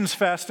Missions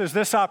Fest is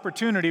this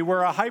opportunity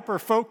where a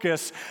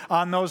hyper-focus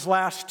on those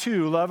last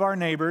 2, love our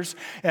neighbors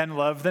and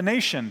love the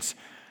nations.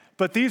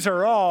 But these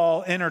are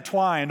all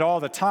intertwined all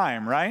the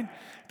time, right?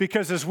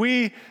 Because as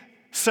we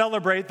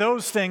celebrate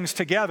those things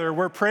together,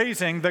 we're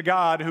praising the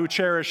God who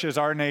cherishes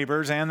our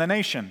neighbors and the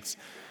nations.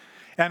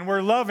 And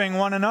we're loving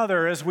one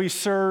another as we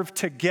serve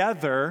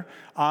together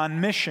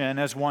on mission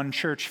as one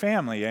church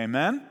family.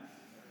 Amen?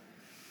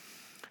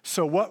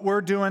 So what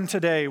we're doing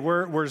today,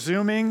 we're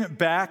zooming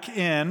back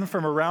in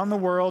from around the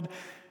world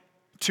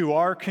to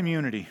our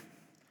community,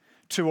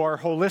 to our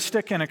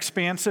holistic and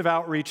expansive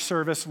outreach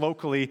service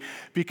locally,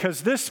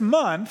 because this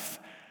month,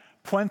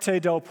 Puente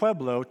del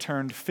Pueblo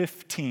turned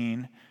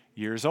 15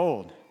 years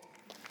old.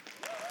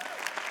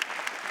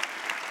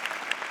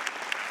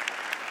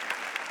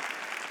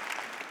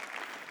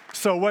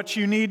 So what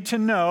you need to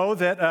know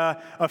that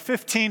a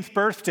 15th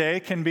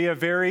birthday can be a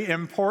very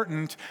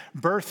important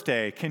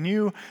birthday. Can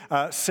you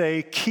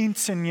say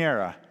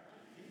quinceañera?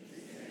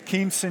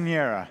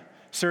 Quinceañera.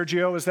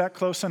 Sergio, is that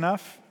close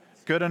enough?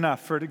 Good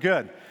enough.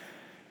 Good.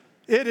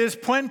 It is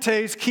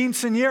Puente's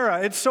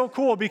quinceañera. It's so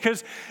cool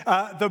because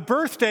the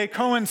birthday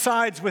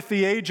coincides with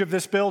the age of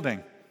this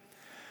building.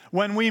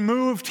 When we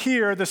moved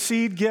here, the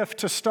seed gift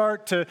to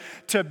start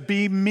to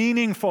be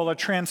meaningful, a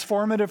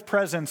transformative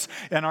presence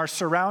in our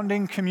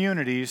surrounding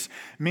communities,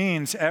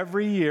 means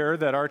every year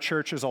that our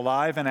church is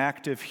alive and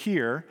active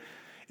here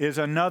is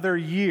another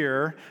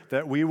year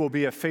that we will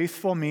be a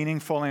faithful,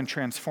 meaningful, and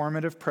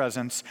transformative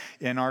presence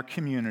in our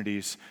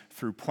communities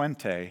through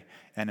Puente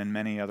and in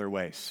many other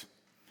ways.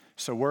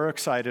 So we're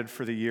excited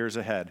for the years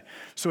ahead.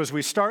 So as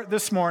we start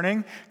this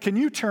morning, can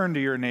you turn to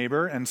your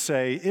neighbor and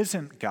say,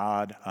 "Isn't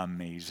God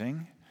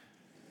amazing?"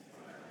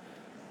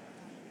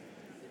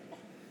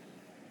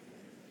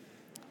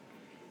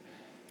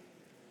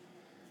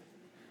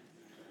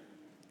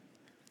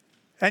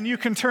 And you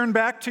can turn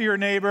back to your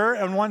neighbor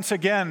and once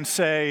again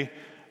say,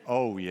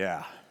 "Oh,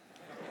 yeah."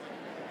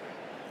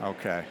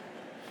 Okay.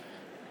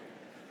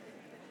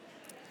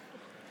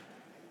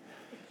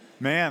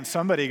 Man,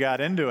 somebody got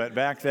into it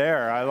back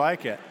there. I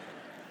like it.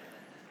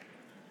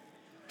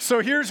 So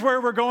here's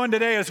where we're going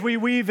today as we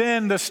weave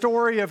in the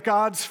story of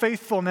God's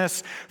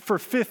faithfulness for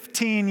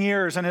 15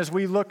 years and as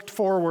we look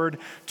forward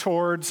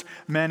towards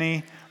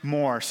many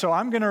more. So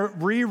I'm going to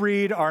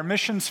reread our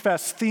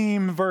MissionsFest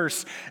theme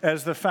verse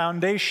as the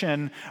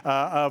foundation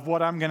of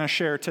what I'm going to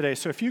share today.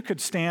 So if you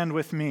could stand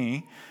with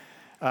me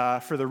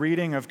for the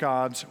reading of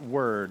God's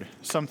word,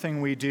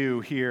 something we do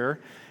here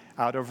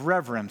out of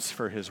reverence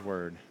for his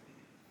word.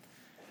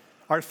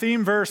 Our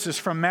theme verse is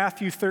from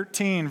Matthew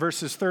 13,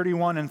 verses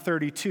 31 and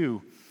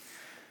 32.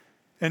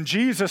 And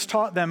Jesus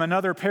taught them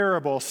another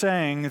parable,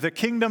 saying, "The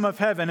kingdom of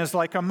heaven is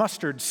like a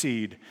mustard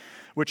seed,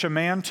 which a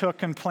man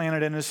took and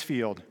planted in his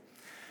field.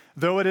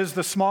 Though it is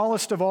the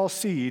smallest of all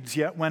seeds,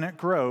 yet when it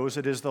grows,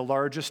 it is the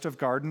largest of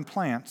garden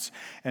plants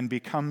and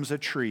becomes a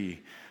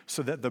tree,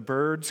 so that the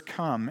birds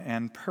come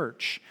and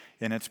perch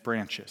in its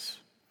branches."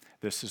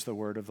 This is the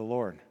word of the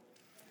Lord.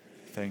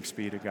 Thanks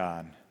be to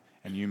God.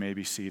 And you may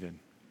be seated.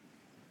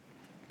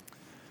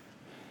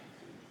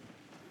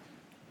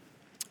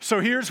 So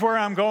here's where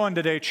I'm going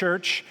today,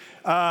 church.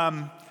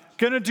 Going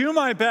to do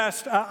my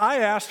best. I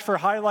asked for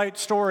highlight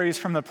stories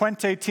from the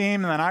Puente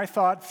team, and then I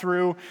thought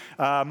through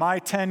my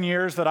 10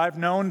 years that I've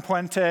known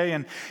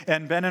Puente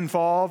and been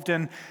involved.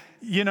 And,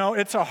 you know,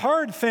 it's a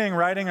hard thing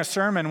writing a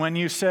sermon when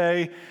you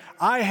say,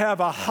 "I have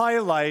a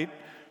highlight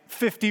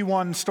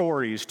 51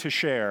 stories to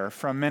share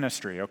from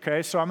ministry,"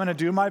 okay? So I'm going to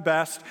do my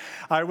best.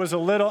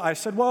 I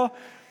said, well,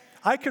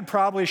 I could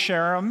probably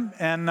share them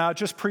and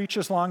just preach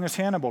as long as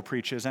Hannibal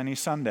preaches any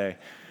Sunday,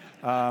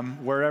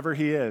 wherever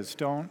he is.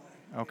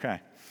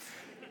 Okay.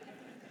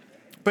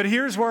 But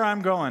here's where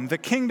I'm going. The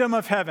kingdom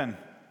of heaven.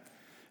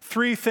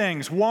 3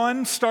 things.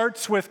 1,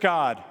 starts with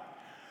God.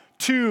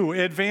 2,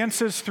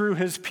 advances through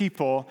his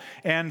people.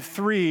 And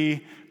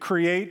 3,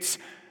 creates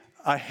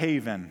a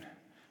haven.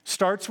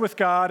 Starts with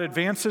God,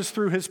 advances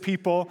through his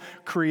people,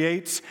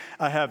 creates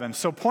a heaven.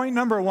 So point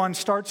number 1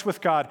 starts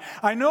with God.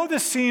 I know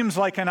this seems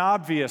like an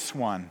obvious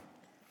one,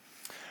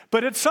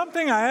 but it's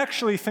something I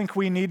actually think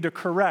we need to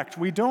correct.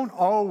 We don't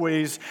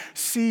always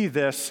see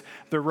this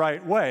the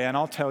right way, and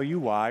I'll tell you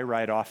why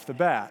right off the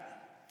bat.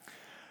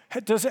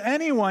 Does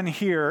anyone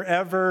here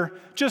ever,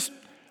 just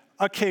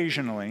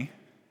occasionally,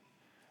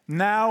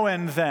 now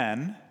and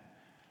then,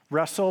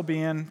 wrestle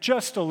being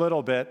just a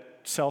little bit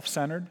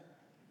self-centered?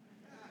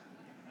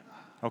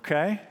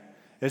 Okay?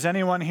 Is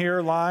anyone here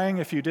lying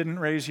if you didn't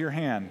raise your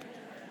hand?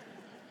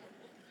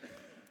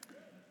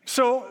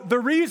 So the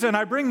reason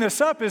I bring this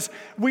up is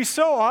we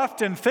so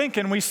often think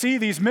and we see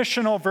these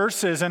missional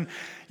verses, and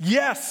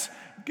yes,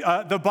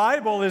 the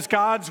Bible is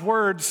God's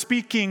word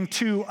speaking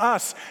to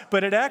us,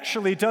 but it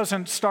actually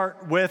doesn't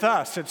start with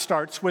us. It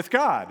starts with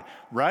God,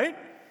 right?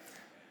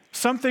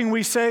 Something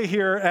we say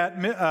here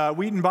at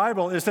Wheaton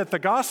Bible is that the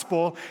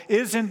gospel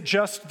isn't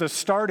just the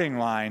starting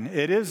line.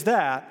 It is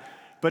that,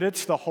 but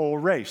it's the whole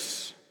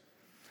race.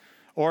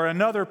 Or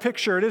another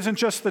picture, it isn't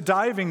just the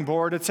diving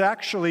board, it's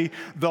actually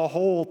the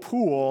whole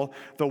pool,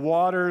 the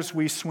waters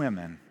we swim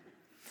in.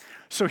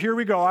 So here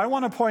we go. I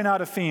want to point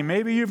out a theme.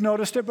 Maybe you've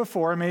noticed it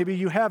before, maybe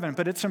you haven't,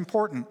 but it's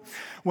important.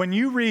 When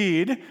you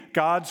read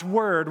God's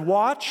word,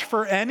 watch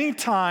for any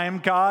time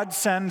God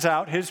sends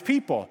out his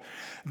people.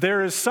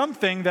 There is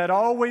something that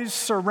always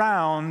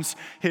surrounds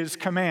his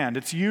command.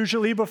 It's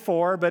usually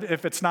before, but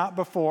if it's not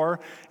before,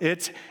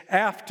 it's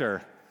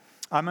after.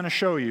 I'm going to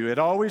show you. It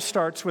always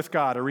starts with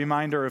God, a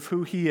reminder of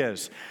who he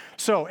is.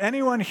 So,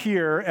 anyone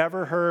here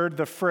ever heard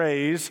the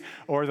phrase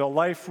or the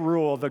life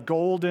rule, the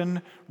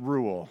golden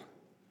rule?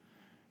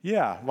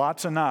 Yeah,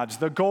 lots of nods.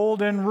 The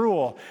golden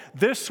rule.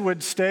 This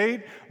would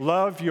state,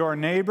 love your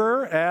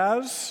neighbor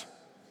as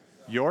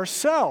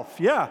yourself.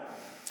 Yeah.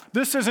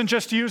 This isn't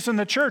just used in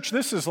the church.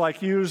 This is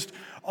like used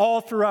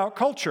all throughout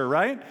culture,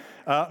 right?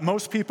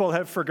 Most people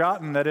have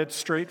forgotten that it's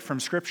straight from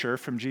Scripture,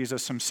 from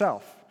Jesus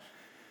himself.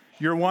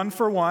 You're one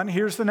for one.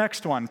 Here's the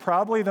next one.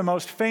 Probably the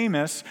most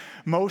famous,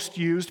 most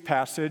used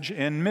passage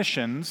in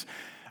missions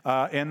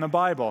in the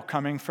Bible,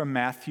 coming from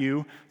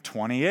Matthew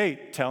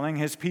 28, telling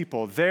his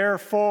people,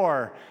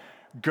 therefore,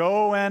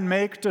 go and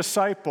make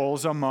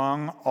disciples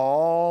among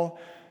all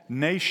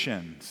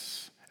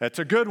nations. That's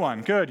a good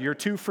one. Good. You're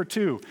 2 for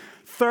 2.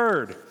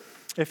 Third,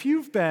 if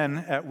you've been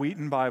at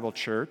Wheaton Bible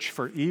Church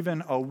for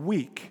even a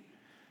week,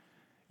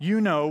 you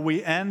know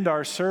we end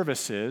our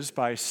services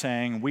by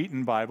saying,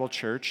 Wheaton Bible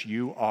Church,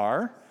 you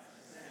are.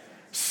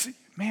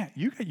 Man,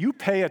 you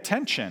pay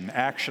attention,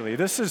 actually.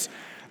 This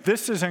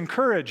is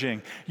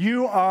encouraging.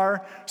 You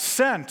are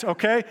sent,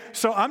 okay?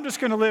 So I'm just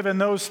going to live in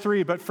those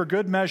 3, but for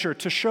good measure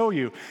to show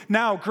you.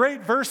 Now,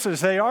 great verses.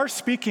 They are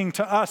speaking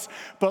to us,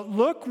 but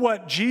look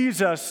what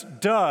Jesus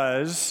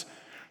does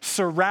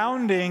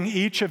surrounding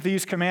each of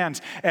these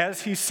commands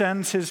as he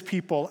sends his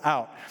people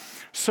out.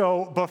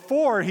 So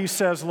before he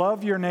says,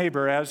 love your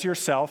neighbor as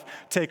yourself,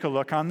 take a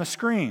look on the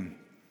screen.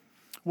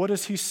 What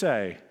does he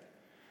say?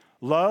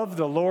 Love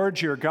the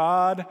Lord your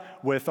God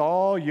with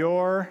all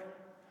your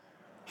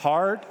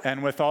heart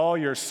and with all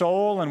your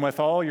soul and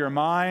with all your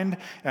mind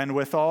and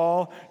with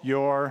all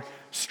your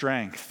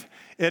strength.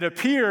 It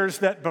appears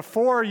that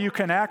before you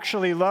can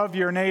actually love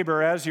your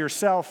neighbor as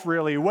yourself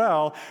really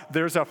well,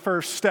 there's a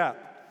first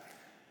step.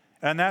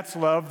 And that's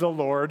love the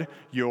Lord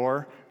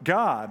your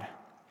God.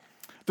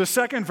 The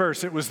second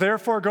verse, it was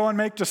therefore go and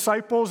make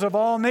disciples of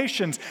all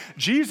nations.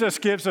 Jesus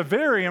gives a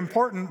very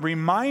important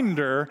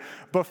reminder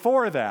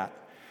before that.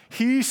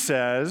 He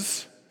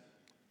says,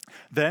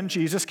 then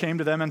Jesus came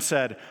to them and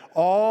said,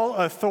 all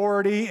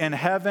authority in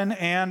heaven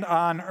and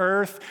on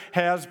earth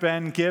has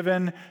been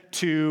given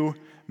to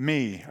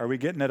me. Are we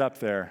getting it up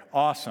there?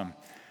 Awesome.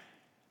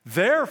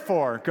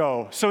 Therefore,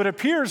 go. So it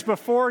appears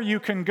before you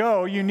can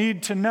go, you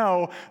need to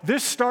know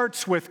this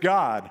starts with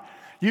God.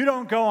 You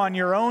don't go on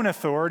your own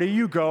authority,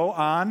 you go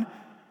on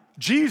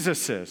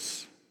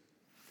Jesus's.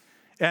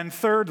 And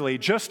thirdly,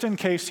 just in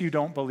case you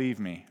don't believe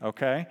me,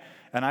 okay?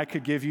 And I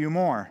could give you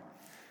more.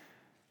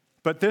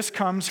 But this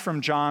comes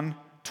from John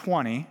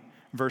 20,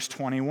 verse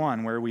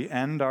 21, where we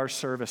end our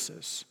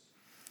services.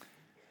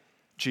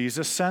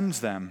 Jesus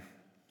sends them,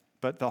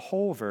 but the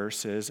whole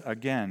verse is,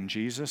 again,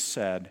 Jesus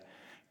said,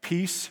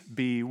 peace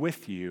be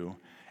with you.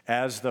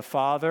 As the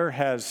Father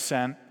has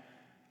sent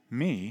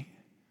me,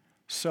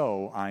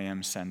 so I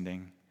am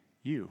sending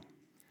you.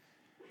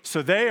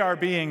 So they are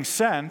being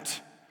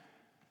sent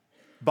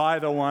by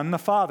the one the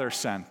Father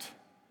sent.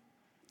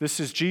 This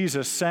is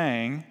Jesus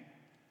saying,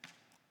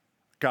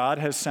 God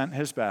has sent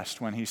his best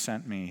when he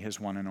sent me,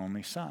 his one and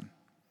only Son.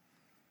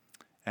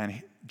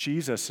 And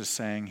Jesus is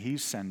saying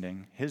he's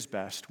sending his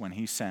best when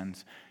he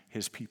sends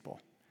his people,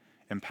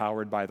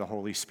 empowered by the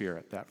Holy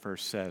Spirit. That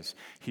verse says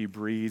he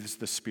breathes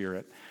the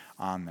Spirit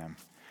on them.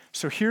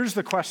 So here's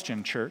the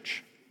question,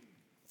 church.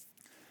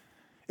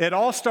 It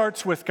all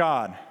starts with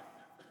God.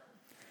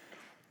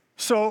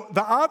 So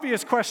the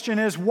obvious question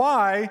is,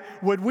 why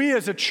would we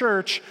as a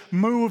church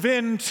move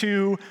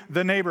into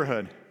the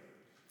neighborhood?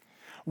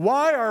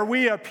 Why are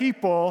we a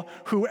people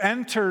who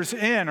enters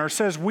in or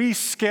says we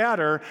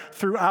scatter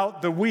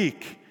throughout the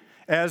week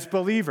as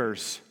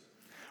believers?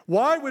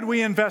 Why would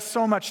we invest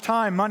so much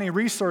time, money,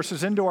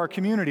 resources into our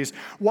communities?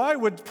 Why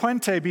would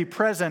Puente be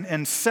present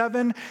in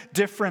 7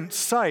 different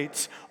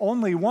sites,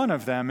 only one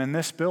of them in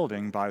this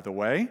building, by the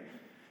way,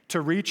 to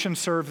reach and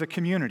serve the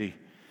community?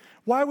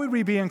 Why would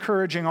we be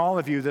encouraging all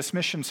of you this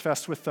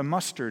MissionsFest with the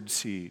mustard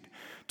seed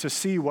to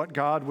see what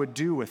God would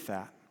do with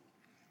that?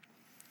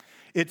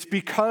 It's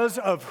because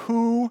of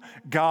who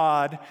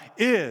God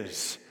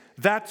is.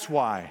 That's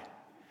why.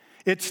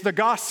 It's the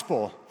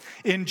gospel.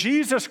 In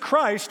Jesus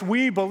Christ,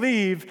 we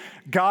believe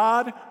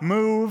God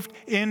moved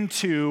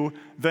into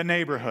the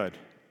neighborhood.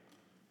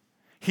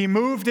 He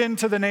moved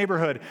into the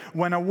neighborhood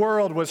when a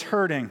world was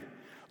hurting,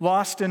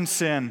 lost in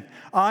sin,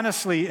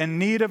 honestly in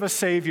need of a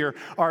Savior.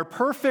 Our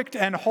perfect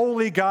and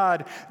holy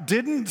God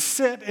didn't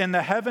sit in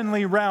the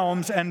heavenly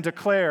realms and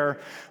declare,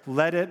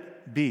 let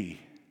it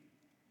be.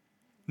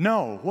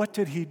 No, what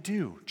did he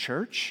do,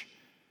 church?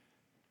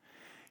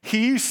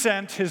 He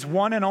sent his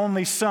one and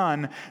only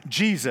Son,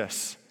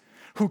 Jesus,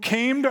 who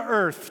came to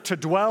earth to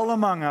dwell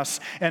among us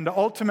and to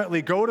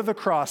ultimately go to the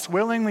cross,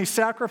 willingly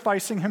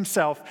sacrificing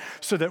himself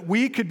so that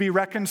we could be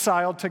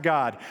reconciled to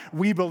God.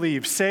 We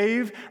believe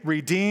saved,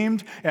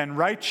 redeemed, and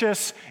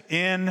righteous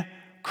in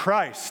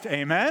Christ.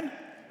 Amen?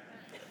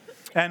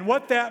 And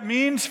what that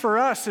means for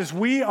us is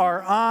we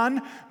are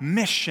on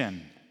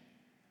mission.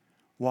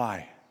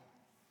 Why?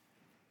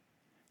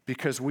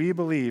 Because we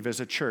believe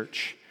as a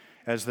church,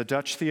 as the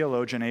Dutch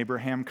theologian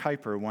Abraham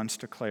Kuyper once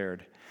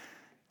declared,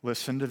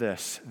 listen to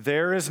this,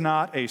 there is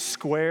not a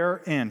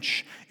square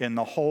inch in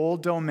the whole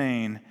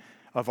domain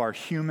of our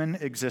human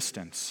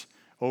existence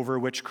over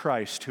which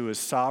Christ, who is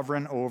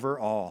sovereign over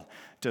all,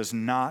 does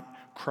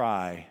not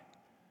cry,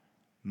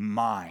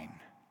 mine.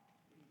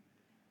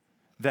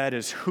 That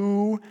is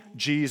who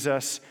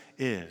Jesus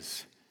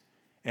is.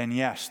 And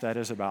yes, that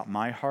is about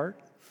my heart.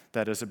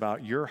 That is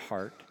about your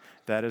heart.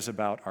 That is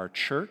about our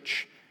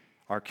church,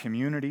 our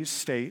communities,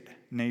 state,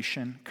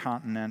 nation,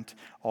 continent,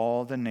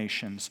 all the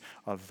nations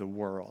of the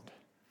world.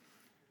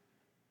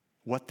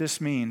 What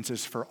this means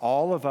is for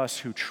all of us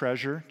who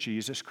treasure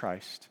Jesus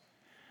Christ,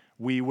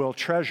 we will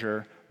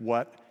treasure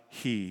what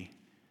he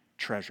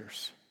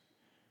treasures.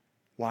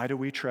 Why do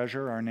we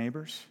treasure our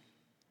neighbors?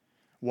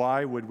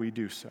 Why would we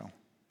do so?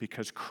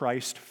 Because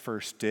Christ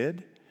first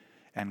did,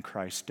 and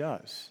Christ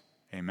does.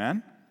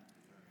 Amen?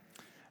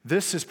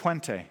 This is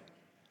Puente.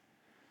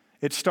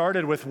 It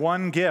started with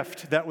one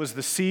gift that was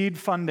the seed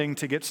funding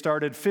to get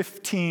started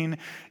 15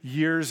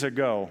 years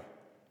ago.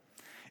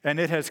 And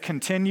it has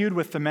continued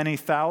with the many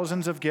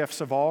thousands of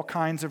gifts of all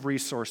kinds of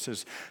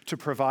resources to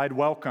provide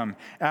welcome,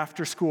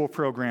 after-school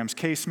programs,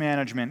 case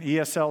management,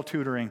 ESL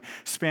tutoring,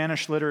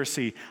 Spanish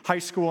literacy, high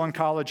school and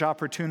college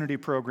opportunity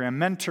program,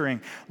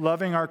 mentoring,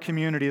 loving our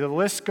community. The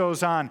list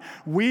goes on.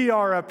 We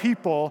are a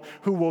people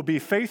who will be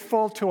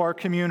faithful to our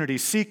community,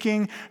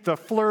 seeking the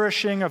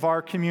flourishing of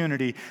our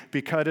community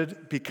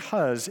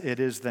because it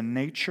is the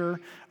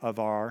nature of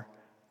our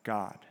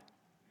God,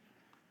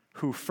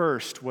 who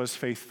first was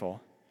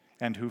faithful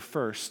and who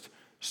first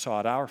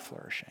sought our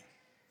flourishing.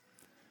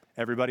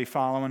 Everybody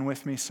following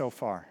with me so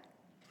far?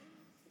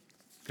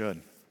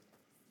 Good.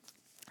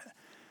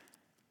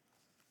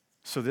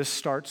 So this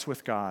starts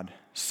with God.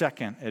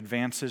 Second,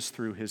 advances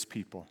through his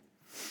people.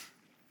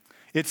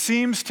 It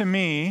seems to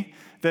me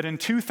that in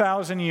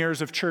 2,000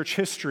 years of church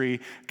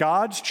history,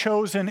 God's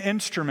chosen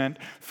instrument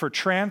for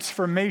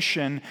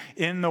transformation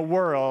in the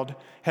world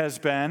has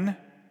been,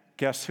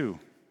 guess who?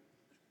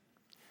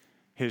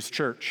 His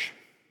church.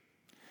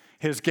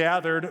 His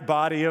gathered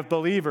body of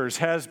believers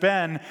has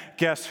been,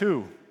 guess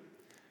who?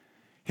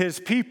 His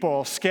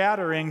people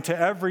scattering to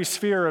every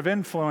sphere of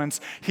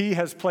influence he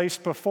has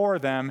placed before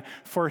them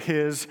for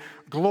his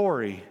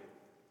glory.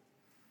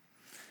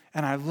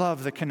 And I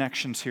love the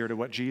connections here to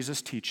what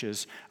Jesus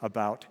teaches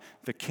about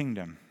the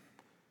kingdom.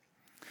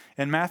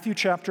 In Matthew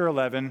chapter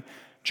 11,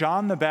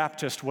 John the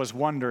Baptist was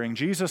wondering.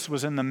 Jesus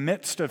was in the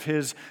midst of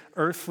his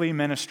earthly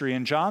ministry,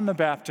 and John the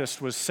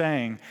Baptist was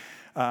saying,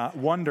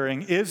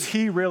 wondering, is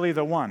he really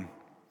the one?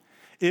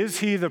 Is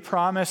he the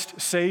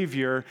promised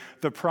Savior,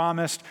 the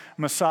promised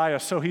Messiah?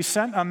 So he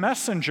sent a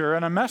messenger,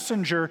 and a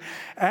messenger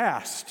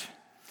asked.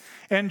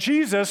 And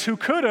Jesus, who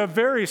could have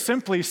very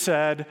simply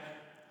said,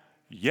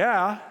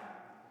 yeah,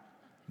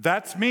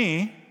 that's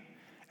me,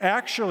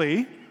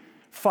 actually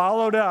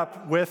followed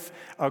up with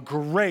a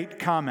great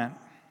comment.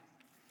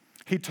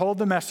 He told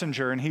the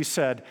messenger, and he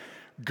said,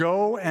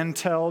 go and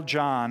tell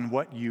John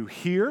what you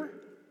hear,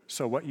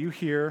 so what you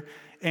hear,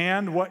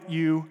 and what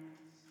you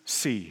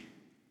see.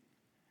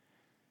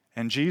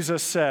 And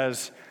Jesus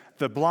says,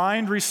 the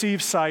blind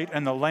receive sight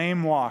and the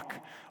lame walk.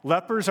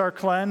 Lepers are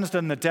cleansed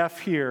and the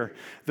deaf hear.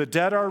 The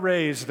dead are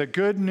raised. The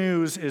good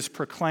news is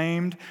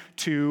proclaimed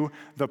to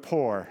the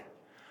poor.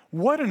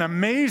 What an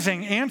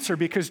amazing answer,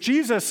 because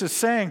Jesus is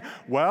saying,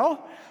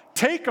 well,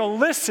 take a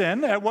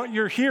listen at what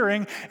you're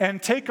hearing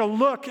and take a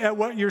look at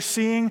what you're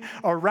seeing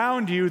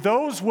around you.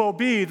 Those will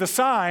be the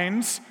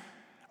signs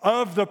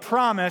of the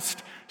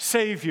promised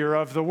Savior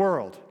of the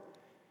world.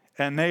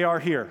 And they are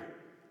here.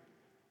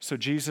 So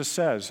Jesus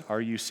says,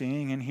 are you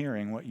seeing and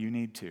hearing what you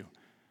need to?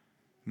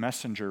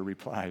 Messenger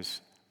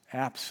replies,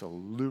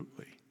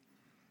 absolutely.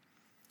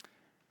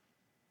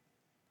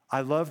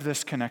 I love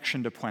this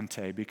connection to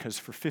Puente because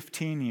for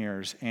 15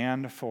 years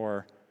and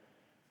for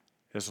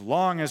as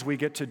long as we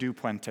get to do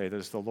Puente,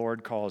 as the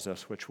Lord calls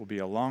us, which will be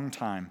a long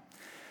time,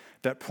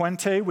 that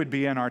Puente would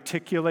be an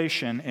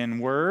articulation in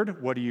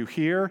word, what do you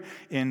hear?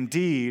 In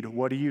deed,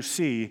 what do you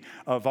see?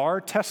 Of our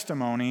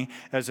testimony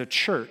as a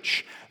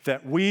church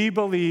that we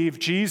believe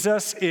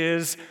Jesus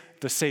is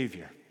the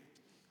Savior.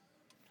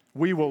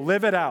 We will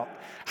live it out.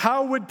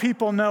 How would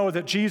people know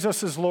that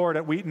Jesus is Lord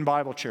at Wheaton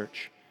Bible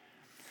Church?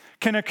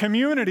 Can a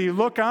community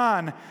look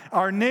on,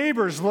 our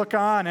neighbors look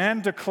on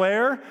and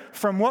declare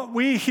from what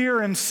we hear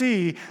and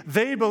see,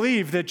 they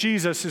believe that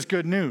Jesus is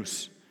good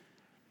news?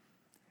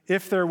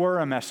 If there were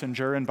a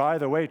messenger, and by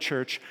the way,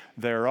 church,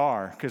 there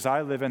are, because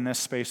I live in this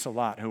space a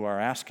lot, who are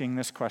asking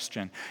this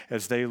question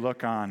as they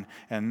look on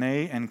and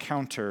they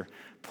encounter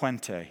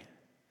Puente.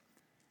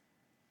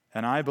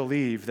 And I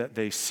believe that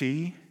they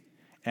see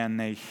and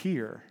they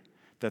hear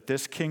that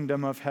this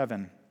kingdom of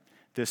heaven,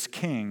 this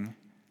king,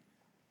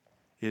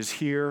 is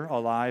here,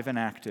 alive and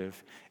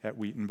active at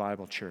Wheaton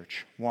Bible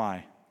Church.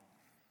 Why?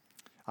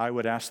 I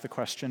would ask the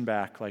question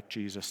back like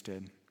Jesus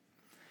did.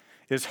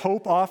 Is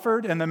hope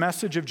offered in the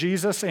message of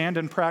Jesus and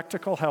in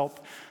practical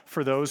help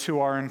for those who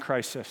are in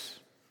crisis?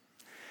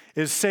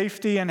 Is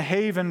safety and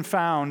haven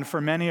found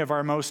for many of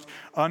our most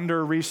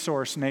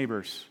under-resourced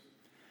neighbors?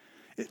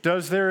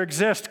 Does there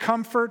exist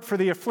comfort for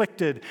the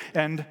afflicted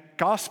and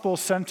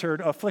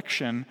gospel-centered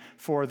affliction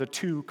for the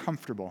too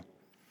comfortable?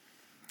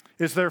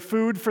 Is there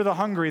food for the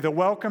hungry, the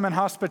welcome and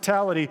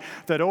hospitality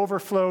that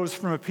overflows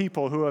from a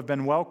people who have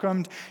been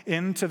welcomed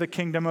into the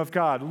kingdom of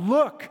God?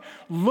 Look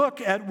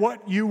at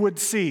what you would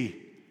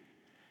see.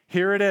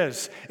 Here it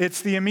is.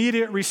 It's the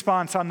immediate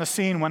response on the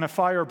scene when a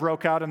fire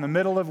broke out in the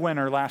middle of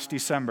winter last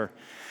December,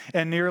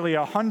 and nearly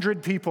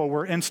 100 people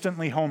were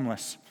instantly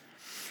homeless.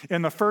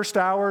 In the first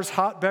hours,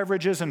 hot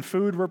beverages and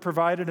food were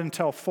provided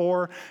until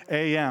 4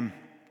 a.m.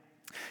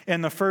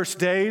 In the first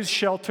days,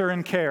 shelter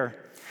and care.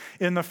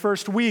 In the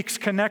first weeks,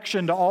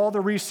 connection to all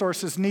the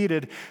resources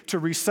needed to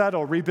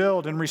resettle,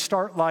 rebuild, and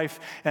restart life,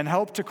 and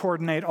help to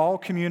coordinate all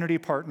community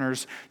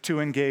partners to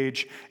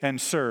engage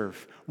and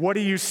serve. What do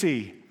you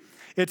see?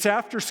 It's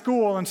after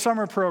school and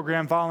summer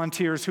program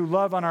volunteers who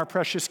love on our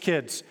precious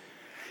kids.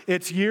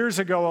 It's years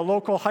ago a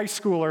local high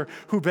schooler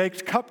who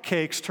baked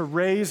cupcakes to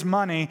raise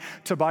money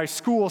to buy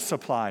school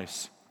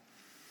supplies.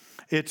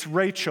 It's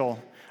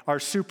Rachel, our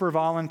super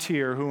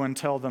volunteer, who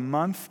until the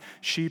month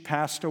she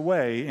passed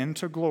away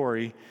into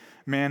glory,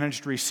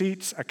 managed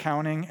receipts,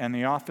 accounting, and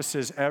the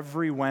offices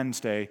every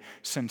Wednesday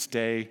since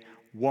day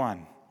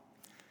one.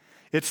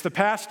 It's the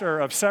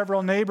pastor of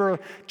several neighbor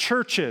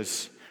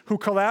churches who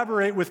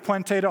collaborate with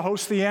Puente to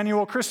host the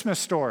annual Christmas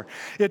store.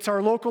 It's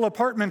our local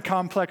apartment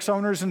complex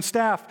owners and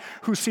staff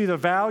who see the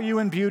value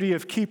and beauty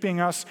of keeping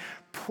us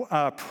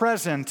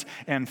present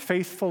and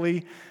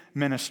faithfully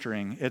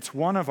ministering. It's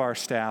one of our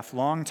staff,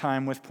 long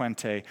time with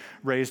Puente,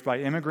 raised by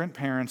immigrant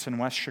parents in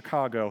West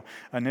Chicago,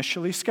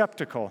 initially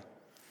skeptical.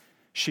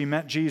 She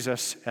met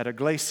Jesus at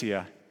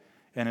Iglesia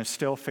and is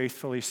still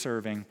faithfully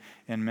serving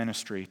in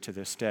ministry to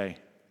this day.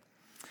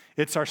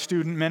 It's our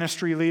student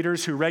ministry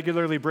leaders who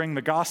regularly bring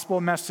the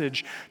gospel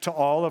message to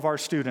all of our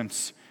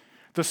students.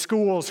 The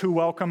schools who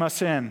welcome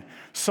us in.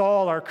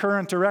 Saul, our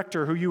current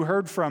director, who you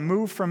heard from,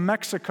 moved from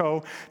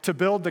Mexico to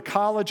build the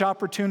college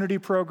opportunity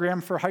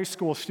program for high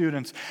school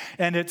students.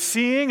 And it's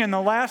seeing in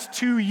the last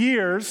 2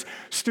 years,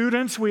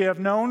 students we have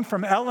known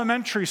from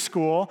elementary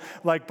school,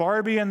 like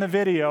Barbie in the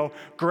video,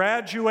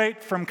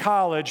 graduate from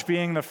college,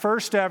 being the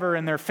first ever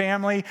in their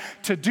family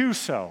to do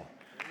so.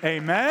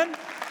 Amen?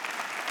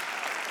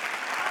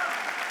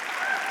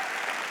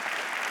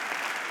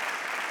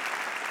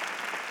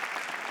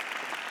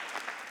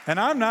 And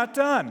I'm not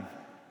done.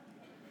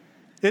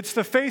 It's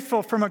the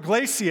faithful from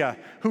Iglesia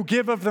who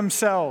give of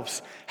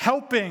themselves,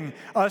 helping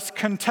us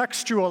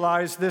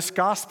contextualize this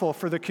gospel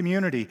for the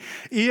community.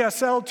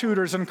 ESL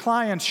tutors and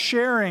clients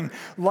sharing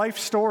life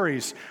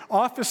stories.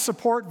 Office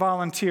support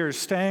volunteers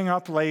staying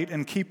up late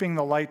and keeping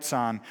the lights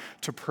on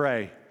to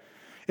pray.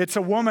 It's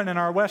a woman in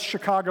our West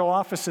Chicago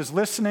offices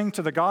listening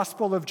to the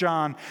Gospel of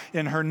John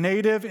in her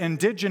native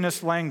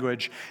indigenous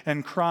language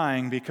and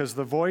crying because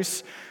the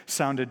voice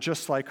sounded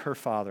just like her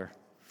father.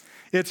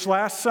 It's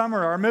last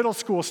summer, our middle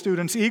school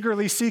students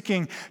eagerly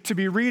seeking to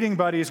be reading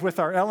buddies with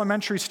our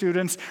elementary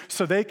students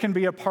so they can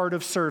be a part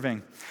of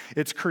serving.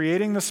 It's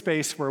creating the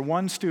space where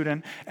one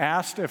student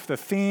asked if the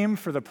theme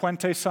for the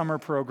Puente summer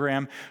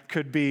program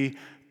could be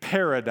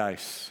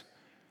paradise,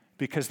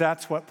 because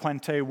that's what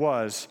Puente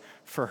was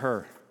for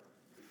her.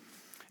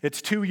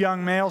 It's 2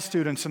 young male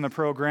students in the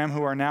program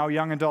who are now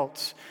young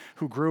adults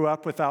who grew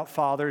up without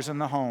fathers in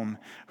the home,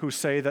 who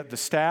say that the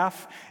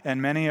staff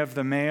and many of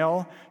the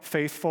male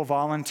faithful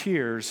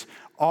volunteers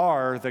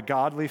are the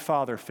godly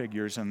father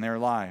figures in their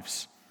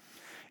lives.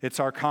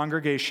 It's our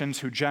congregations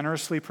who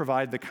generously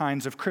provide the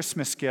kinds of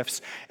Christmas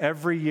gifts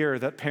every year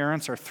that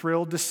parents are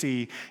thrilled to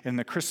see in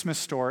the Christmas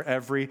store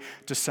every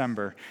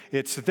December.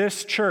 It's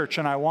this church,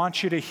 and I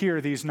want you to hear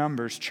these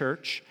numbers,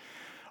 church.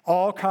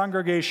 All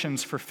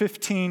congregations for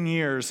 15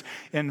 years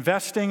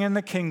investing in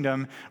the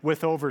kingdom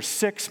with over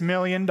 $6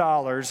 million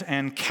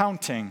and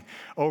counting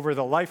over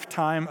the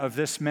lifetime of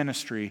this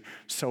ministry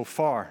so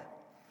far.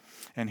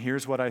 And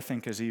here's what I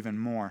think is even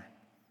more,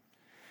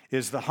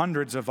 is the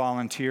hundreds of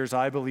volunteers,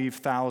 I believe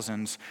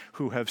thousands,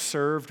 who have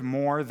served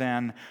more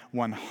than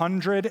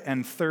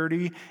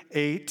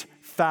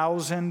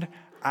 138,000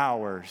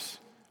 hours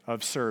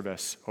of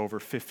service over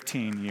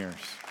 15 years.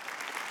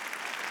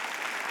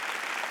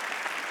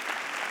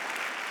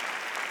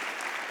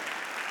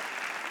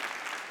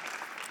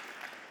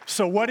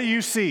 So what do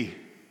you see?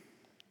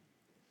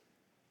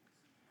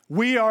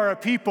 We are a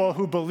people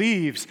who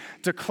believes,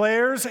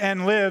 declares,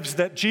 and lives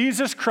that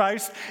Jesus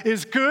Christ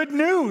is good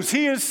news.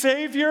 He is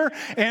Savior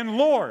and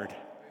Lord.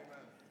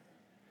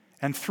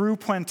 And through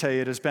Puente,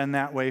 it has been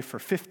that way for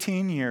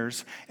 15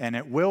 years, and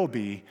it will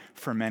be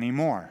for many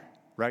more.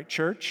 Right,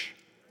 church?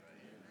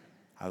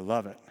 I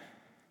love it.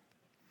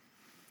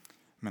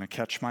 I'm going to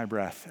catch my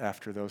breath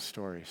after those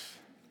stories.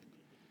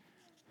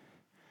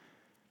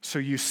 So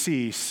you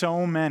see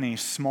so many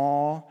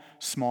small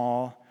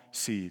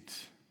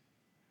seeds.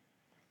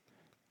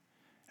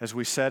 As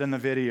we said in the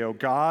video,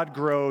 God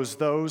grows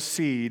those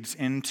seeds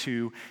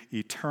into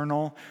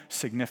eternal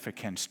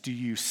significance. Do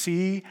you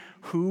see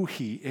who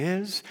He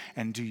is,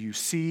 and do you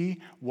see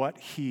what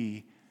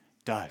He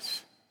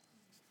does?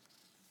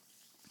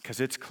 Because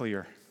it's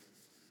clear.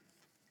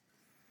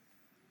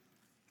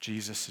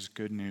 Jesus is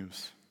good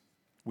news.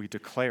 We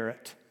declare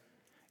it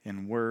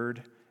in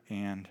word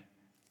and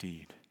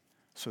deed.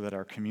 so that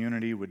our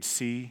community would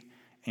see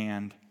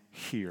and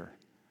hear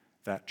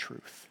that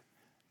truth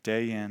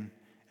day in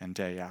and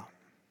day out.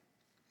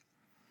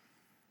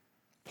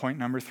 Point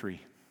number 3.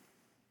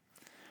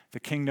 The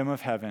kingdom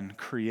of heaven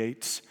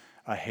creates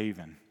a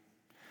haven.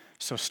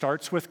 So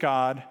starts with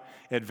God,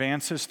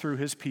 advances through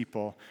his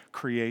people,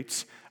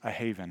 creates a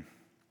haven.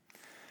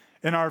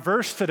 In our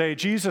verse today,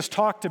 Jesus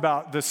talked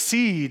about the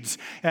seeds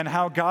and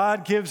how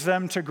God gives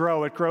them to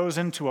grow. It grows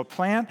into a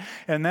plant,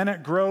 and then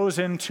it grows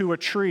into a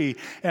tree.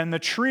 And the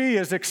tree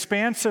is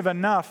expansive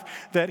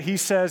enough that he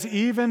says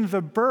even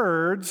the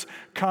birds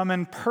come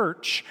and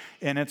perch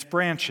in its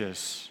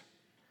branches.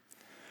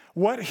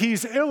 What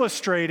he's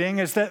illustrating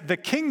is that the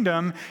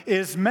kingdom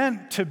is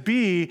meant to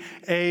be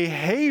a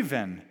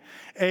haven,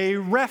 a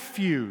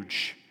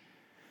refuge.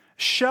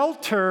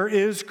 Shelter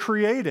is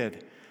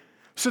created.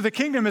 So the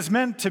kingdom is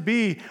meant to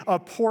be a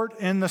port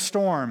in the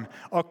storm,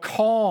 a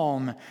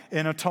calm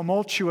in a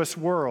tumultuous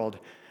world,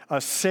 a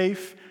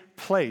safe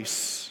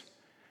place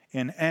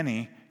in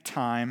any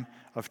time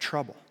of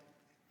trouble.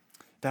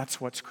 That's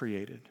what's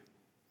created.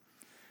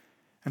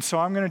 And so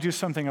I'm going to do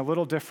something a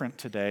little different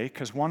today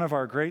because one of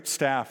our great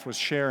staff was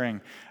sharing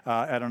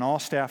at an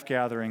all-staff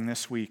gathering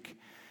this week,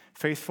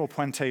 faithful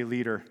Puente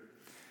leader.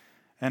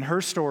 And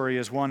her story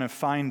is one of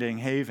finding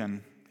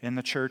haven in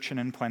the church and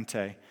in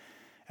Puente,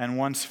 and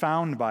once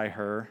found by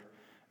her,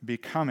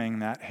 becoming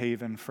that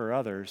haven for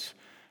others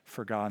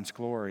for God's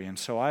glory. And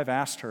so I've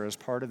asked her as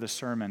part of the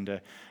sermon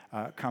to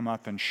come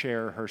up and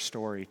share her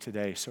story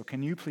today. So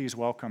can you please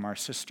welcome our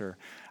sister,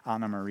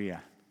 Ana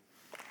Maria?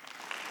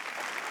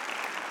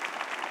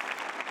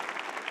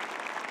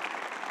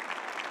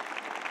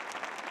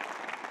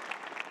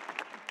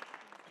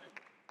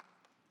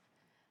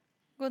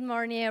 Good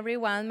morning,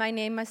 everyone. My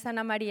name is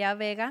Ana Maria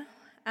Vega,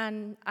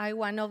 and I'm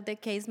one of the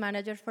case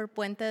managers for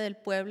Puente del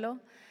Pueblo.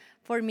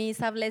 For me, it's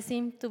a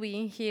blessing to be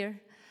in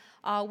here.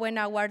 When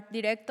our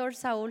director,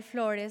 Saul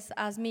Flores,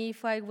 asked me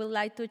if I would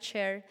like to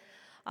share,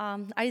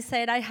 I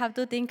said I have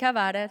to think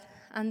about it,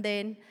 and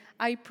then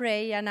I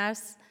pray and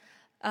ask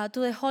to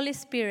the Holy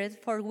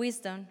Spirit for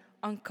wisdom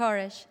and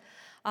courage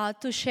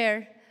to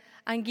share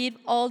and give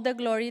all the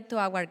glory to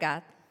our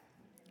God.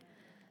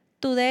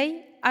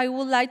 Today, I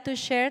would like to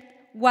share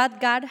what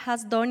God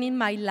has done in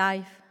my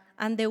life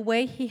and the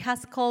way He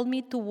has called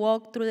me to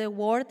walk through the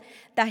word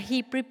that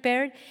He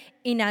prepared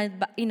in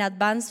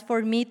advance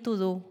for me to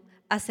do,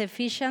 as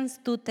Ephesians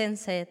 2:10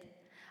 said.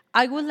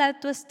 I would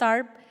like to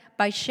start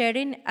by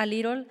sharing a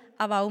little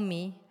about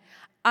me.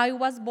 I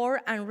was born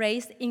and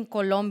raised in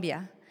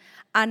Colombia,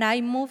 and I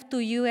moved to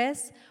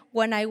U.S.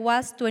 when I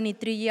was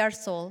 23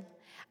 years old.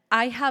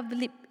 I have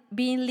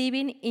been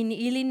living in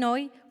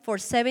Illinois for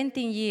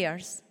 17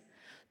 years.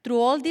 Through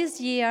all these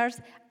years,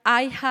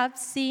 I have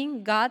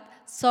seen God's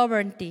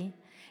sovereignty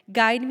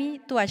guide me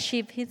to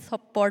achieve His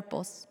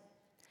purpose.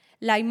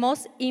 Like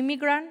most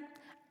immigrants,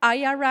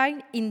 I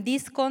arrived in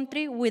this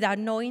country without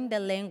knowing the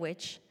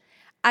language.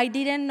 I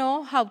didn't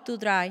know how to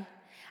drive,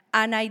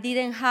 and I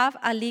didn't have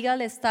a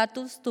legal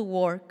status to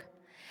work.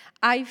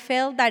 I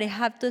felt that I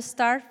had to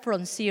start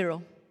from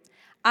zero.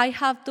 I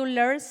have to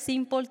learn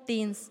simple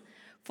things.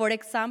 For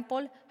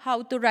example,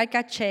 how to write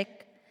a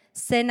check,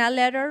 send a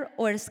letter,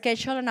 or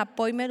schedule an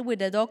appointment with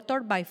the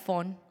doctor by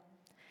phone.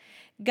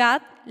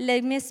 God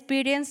let me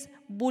experience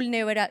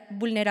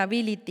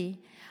vulnerability,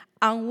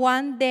 and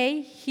one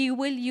day He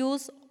will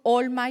use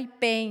all my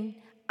pain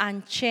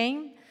and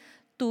shame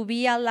to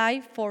be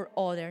alive for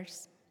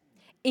others.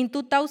 In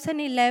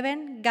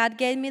 2011, God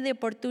gave me the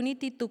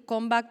opportunity to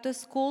come back to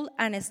school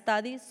and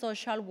study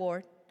social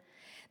work.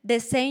 The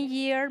same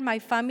year, my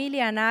family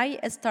and I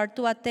start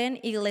to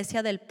attend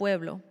Iglesia del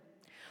Pueblo.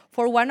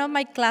 For one of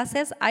my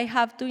classes, I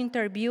have to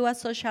interview a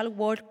social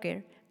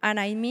worker, and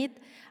I meet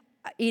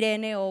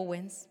Irene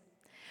Owens,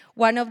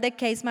 one of the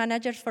case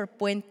managers for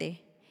Puente.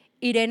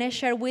 Irene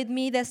shared with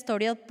me the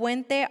story of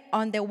Puente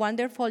and the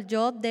wonderful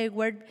job they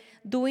were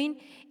doing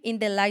in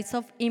the lives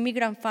of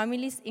immigrant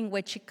families in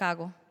West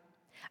Chicago.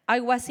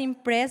 I was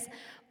impressed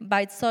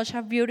by such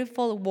a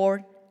beautiful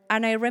work,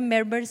 and I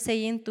remember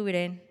saying to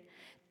Irene,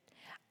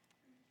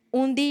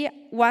 one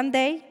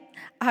day,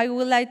 I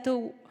would like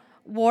to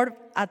work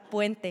at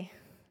Puente.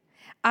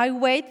 I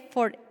waited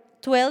for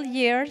 12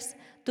 years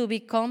to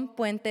become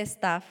Puente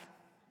staff.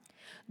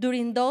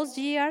 During those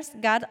years,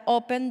 God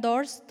opened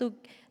doors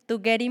to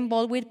get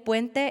involved with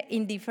Puente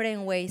in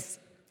different ways.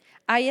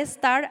 I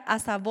started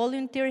as a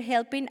volunteer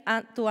helping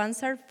to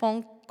answer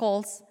phone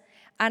calls,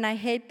 and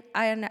I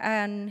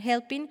am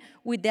helping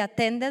with the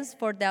attendance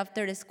for the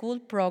after-school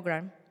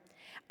program.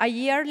 A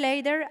year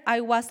later, I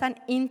was an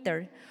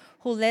intern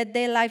who led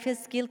the life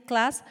skill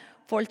class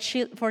for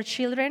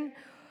children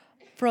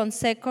from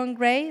second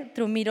grade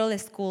through middle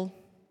school.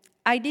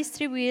 I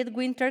distributed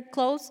winter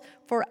clothes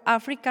for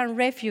African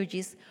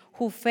refugees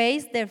who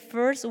faced their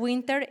first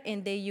winter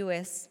in the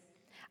U.S.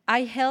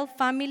 I helped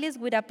families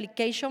with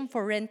application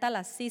for rental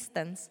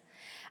assistance,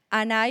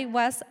 and I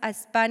was a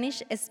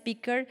Spanish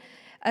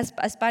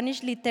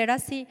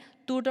literacy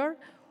tutor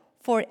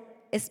for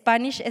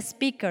Spanish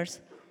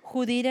speakers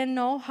who didn't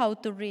know how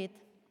to read.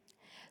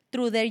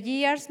 Through the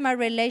years, my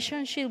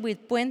relationship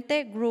with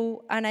Puente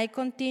grew, and I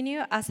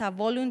continue as a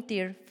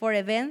volunteer for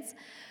events,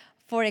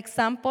 for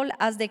example,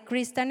 as the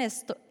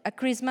Christmas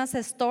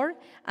store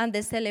and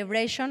the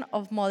celebration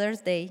of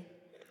Mother's Day.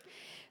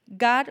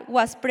 God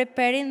was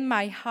preparing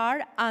my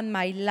heart and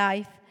my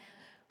life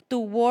to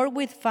work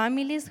with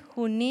families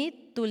who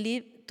need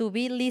to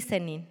be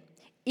listening.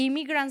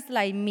 Immigrants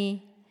like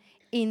me,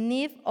 in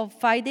need of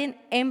finding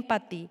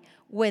empathy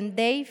when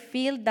they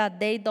feel that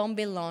they don't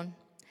belong.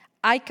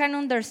 I can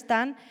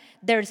understand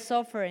their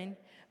suffering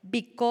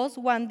because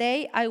one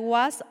day I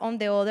was on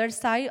the other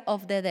side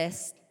of the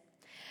desk.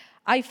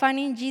 I find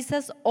in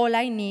Jesus all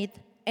I need,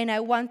 and I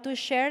want to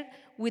share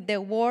with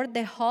the world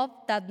the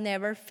hope that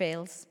never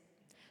fails.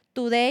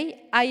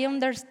 Today, I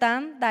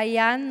understand that I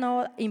am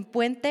not in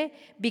Puente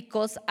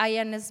because I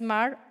am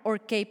smart or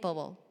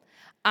capable.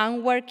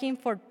 I'm working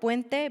for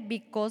Puente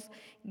because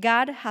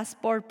God has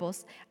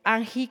purpose,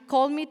 and He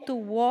called me to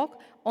walk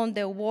on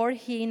the work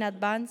He in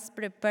advance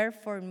prepared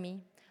for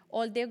me.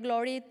 All the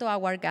glory to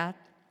our God.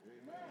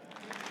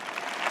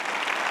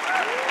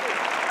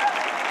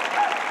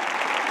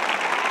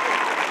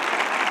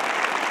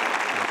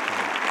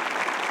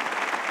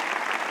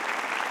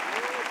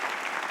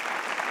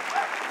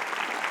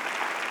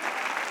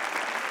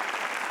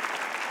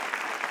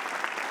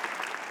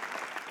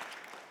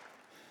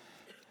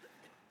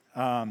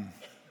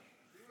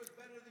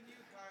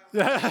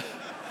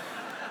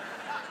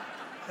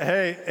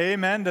 Hey,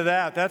 amen to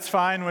that. That's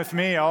fine with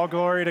me. All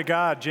glory to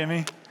God,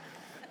 Jimmy.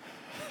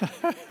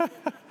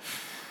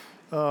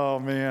 Oh,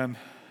 man.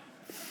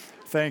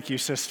 Thank you,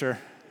 sister.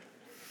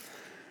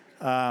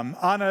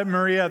 Ana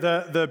Maria,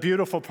 the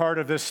beautiful part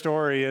of this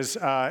story is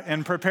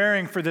in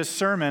preparing for this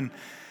sermon,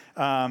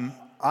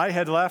 I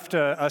had left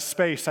a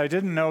space. I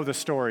didn't know the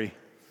story,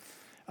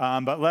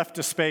 but left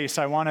a space.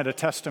 I wanted a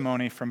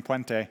testimony from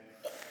Puente.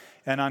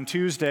 And on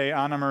Tuesday,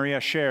 Ana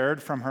Maria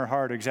shared from her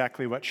heart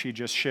exactly what she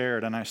just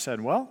shared. And I said,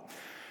 well,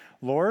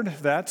 Lord,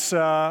 that's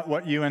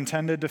what you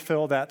intended to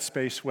fill that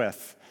space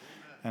with.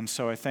 And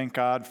so I thank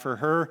God for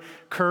her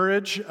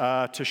courage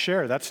to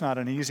share. That's not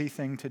an easy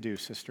thing to do,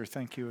 sister.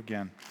 Thank you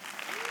again.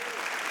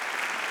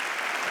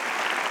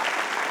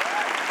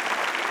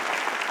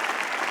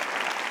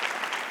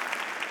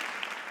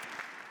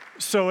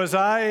 So as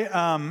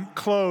I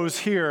close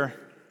here,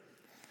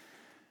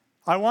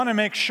 I want to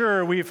make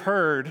sure we've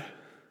heard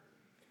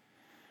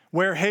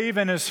where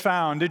haven is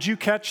found. Did you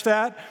catch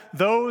that?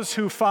 Those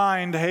who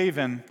find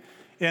haven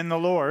in the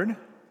Lord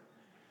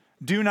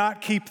do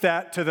not keep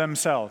that to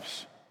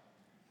themselves.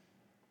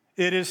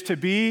 It is to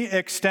be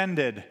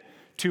extended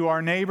to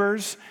our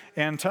neighbors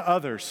and to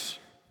others.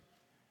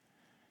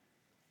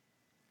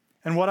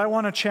 And what I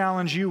want to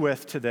challenge you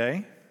with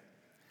today,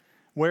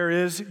 where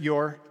is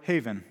your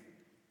haven?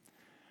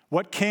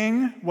 What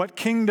king, what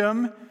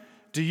kingdom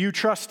do you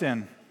trust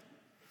in?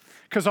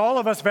 Because all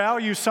of us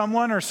value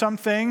someone or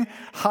something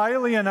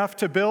highly enough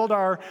to build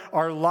our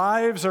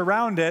lives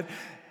around it.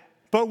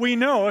 But we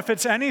know if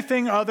it's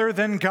anything other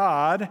than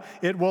God,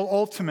 it will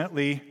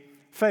ultimately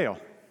fail.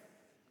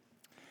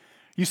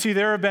 You see,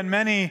 there have been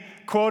many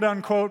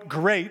quote-unquote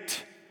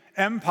great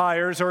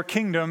empires or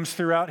kingdoms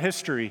throughout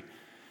history.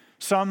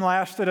 Some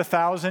lasted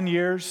 1,000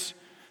 years,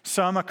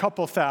 some a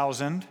couple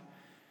thousand.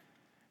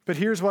 But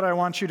here's what I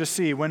want you to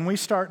see. When we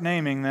start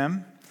naming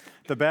them,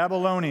 the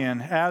Babylonian,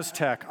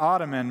 Aztec,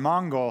 Ottoman,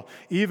 Mongol,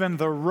 even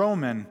the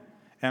Roman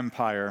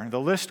Empire. The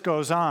list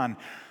goes on.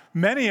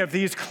 Many of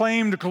these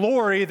claimed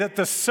glory that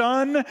the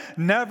sun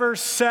never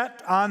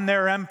set on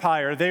their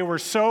empire. They were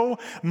so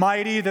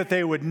mighty that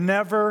they would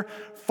never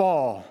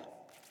fall.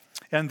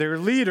 And their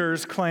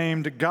leaders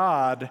claimed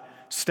God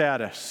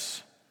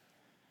status.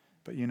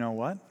 But you know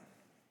what?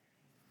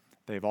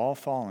 They've all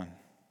fallen.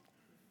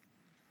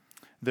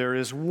 There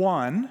is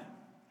one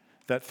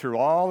that through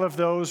all of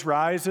those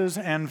rises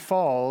and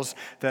falls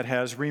that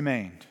has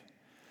remained.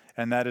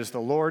 And that is the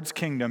Lord's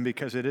kingdom,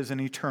 because it is an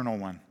eternal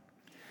one.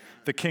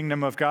 The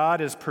kingdom of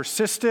God is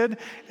persisted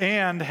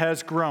and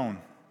has grown.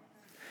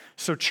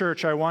 So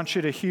church, I want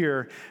you to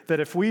hear that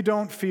if we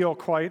don't feel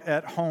quite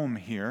at home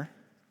here,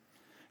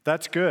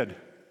 that's good.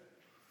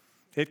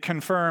 It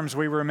confirms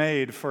we were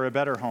made for a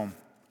better home.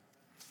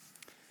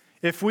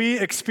 If we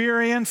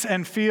experience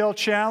and feel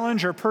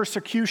challenge or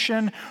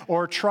persecution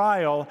or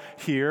trial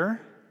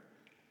here,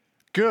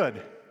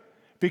 good,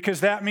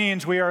 because that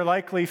means we are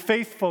likely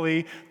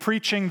faithfully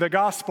preaching the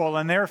gospel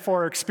and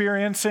therefore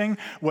experiencing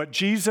what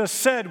Jesus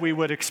said we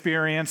would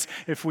experience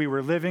if we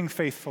were living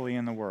faithfully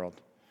in the world.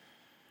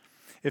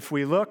 If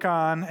we look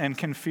on and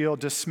can feel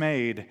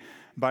dismayed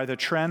by the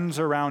trends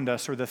around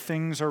us or the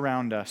things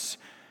around us,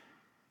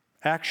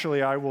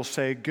 actually, I will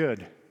say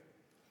good,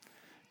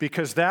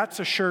 because that's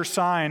a sure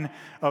sign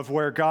of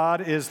where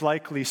God is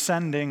likely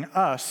sending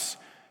us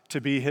to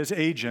be His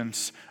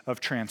agents of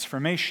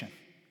transformation.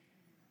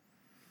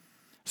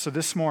 So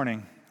this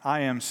morning, I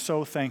am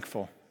so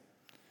thankful.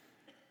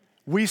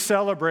 We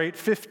celebrate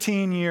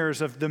 15 years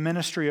of the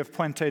ministry of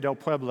Puente del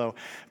Pueblo,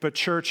 but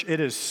church, it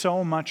is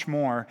so much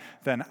more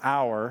than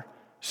our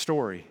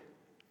story.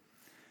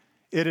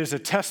 It is a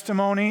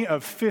testimony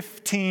of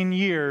 15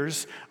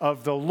 years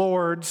of the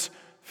Lord's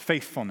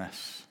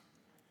faithfulness.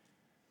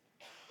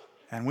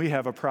 And we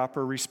have a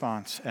proper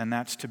response, and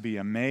that's to be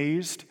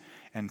amazed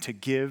and to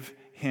give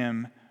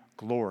him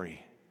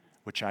glory,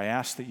 which I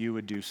ask that you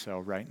would do so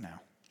right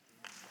now.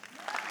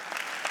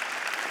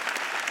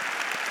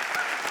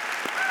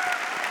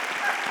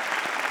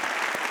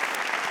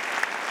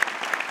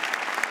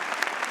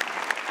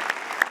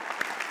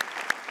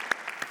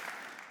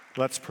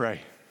 Let's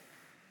pray.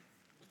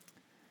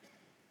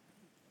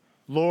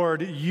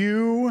 Lord,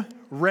 you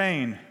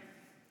reign.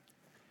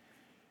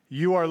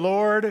 You are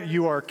Lord,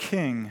 you are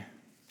King,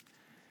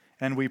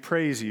 and we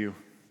praise you.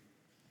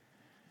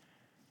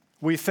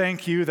 We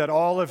thank you that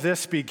all of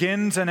this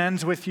begins and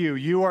ends with you.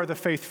 You are the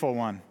faithful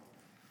one.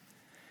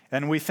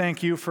 And we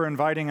thank you for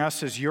inviting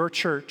us as your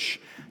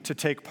church to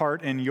take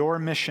part in your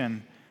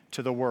mission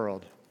to the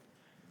world.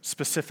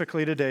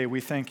 Specifically today, we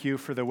thank you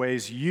for the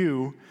ways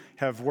you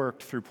have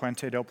worked through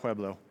Puente del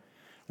Pueblo.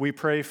 We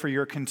pray for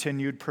your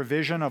continued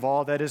provision of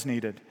all that is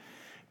needed,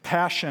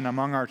 passion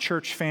among our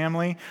church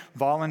family,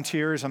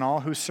 volunteers, and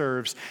all who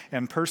serves,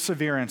 and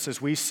perseverance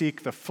as we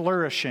seek the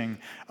flourishing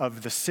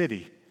of the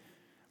city,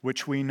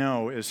 which we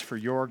know is for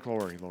your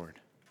glory, Lord.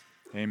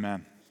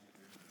 Amen.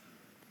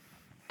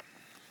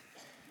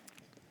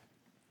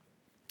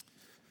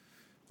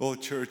 Well,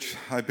 church,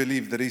 I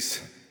believe that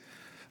is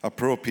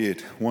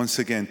appropriate once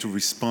again to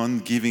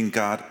respond giving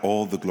God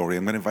all the glory.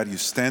 I'm going to invite you to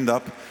stand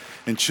up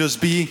and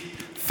just be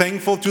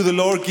thankful to the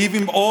Lord. Give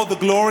him all the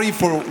glory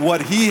for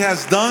what he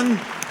has done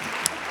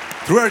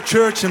through our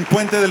church in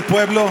Puente del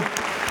Pueblo.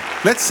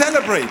 Let's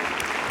celebrate.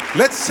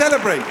 Let's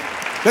celebrate.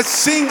 Let's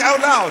sing out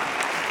loud.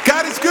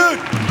 God is good.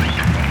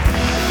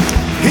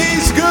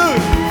 He's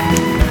good.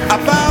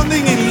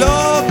 Abounding in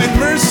love and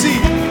mercy.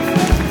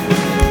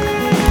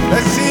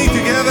 Let's sing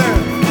together.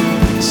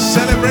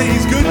 Celebrate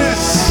his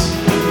goodness.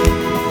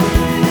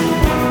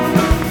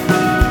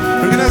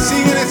 We're gonna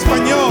sing en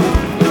español.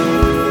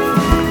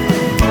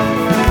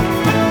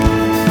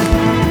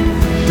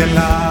 Te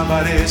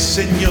alabaré,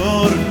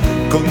 Señor,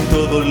 con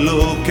todo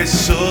lo que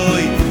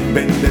soy.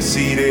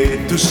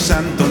 Bendeciré tu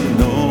santo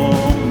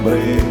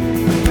nombre.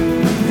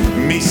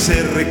 Mi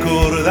ser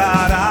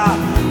recordará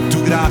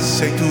tu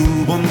gracia y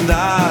tu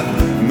bondad.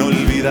 No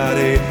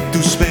olvidaré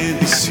tus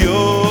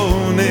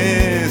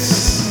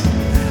bendiciones.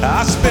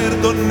 Has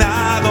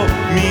perdonado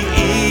mi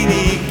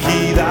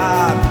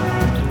iniquidad.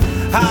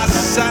 Has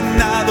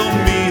sanado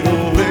mi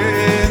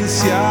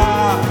dolencia.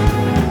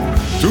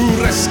 Tú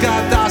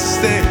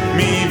rescataste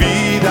mi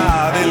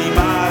vida del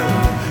mal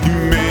y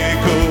me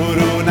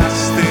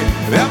coronaste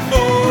de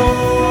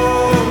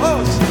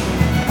amor.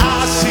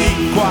 Así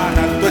cuán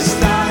alto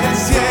está el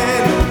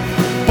cielo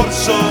por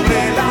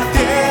sobre la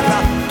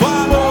tierra, tu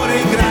amor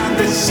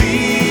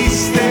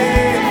engrandeciste.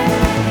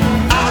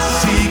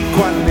 Así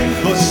cuán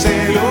lejos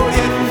el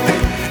oriente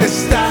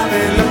está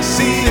del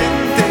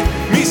occidente,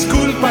 mis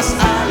culpas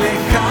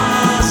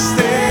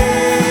alejaste.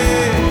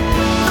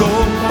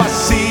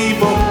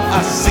 Compasivo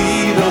has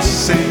sido,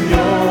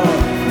 Señor,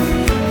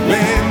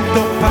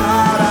 lento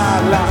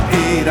para la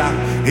ira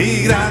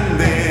y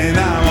grande en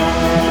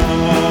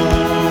amor.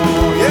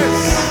 Yes.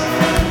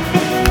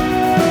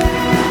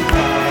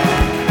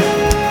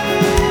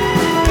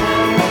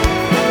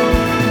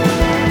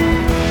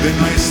 De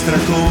nuestra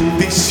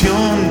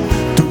condición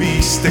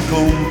tuviste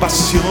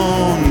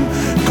compasión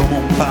como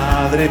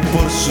padre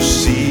por sus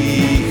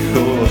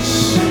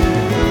hijos.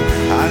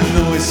 Al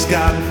no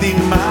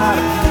escatimar,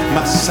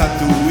 mas a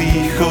tu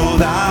Hijo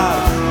dar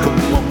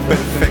como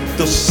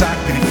perfecto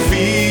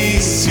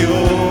sacrificio.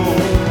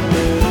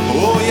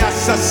 Hoy has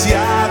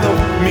saciado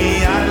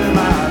mi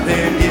alma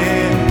de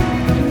bien,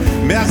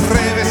 me has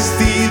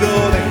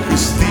revestido de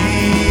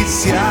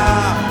justicia.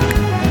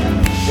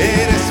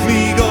 Eres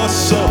mi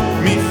gozo,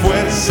 mi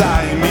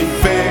fuerza y mi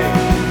fe.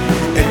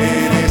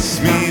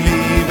 Eres mi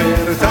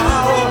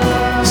libertad.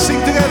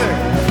 Sing together.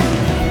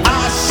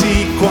 Así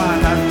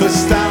cuán alto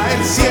está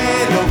el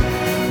cielo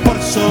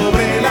por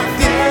sobre la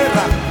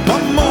tierra, tu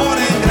amor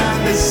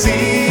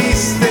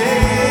engrandeciste.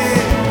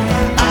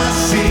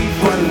 Así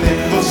cuán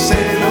lejos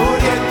el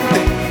oriente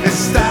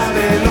está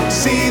del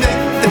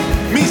occidente,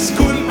 mis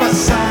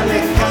culpas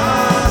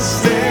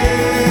alejaste.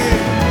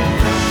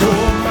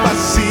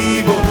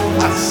 Compasivo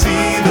has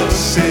sido,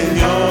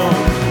 Señor,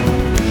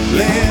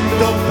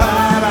 lento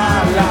para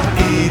la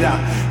ira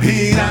y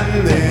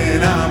grande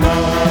en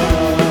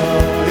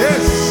amor.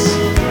 Yes.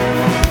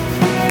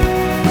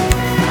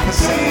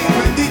 Así,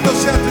 bendito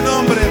sea tu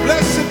nombre.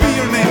 Blessed be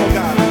your name, oh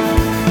God.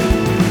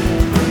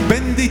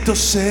 Bendito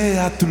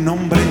sea tu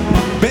nombre,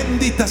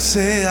 bendita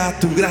sea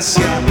tu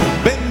gracia,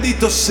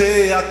 bendito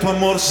sea tu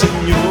amor,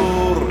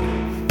 Señor.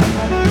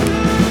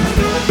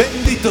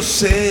 Bendito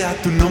sea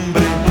tu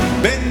nombre,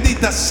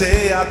 bendita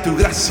sea tu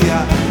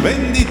gracia,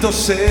 bendito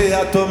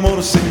sea tu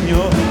amor,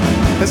 Señor.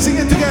 Let's sing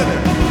it together.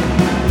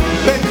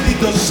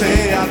 Bendito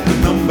sea tu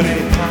nombre,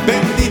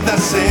 bendita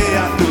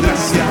sea tu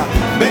gracia,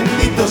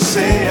 bendito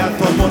sea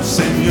tu amor,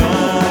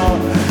 Señor.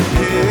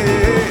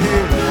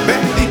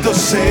 Bendito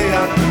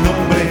sea tu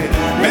nombre,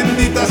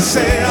 bendito bendita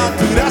sea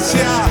tu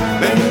gracia,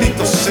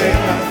 bendito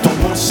sea tu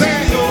amor,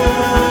 Señor.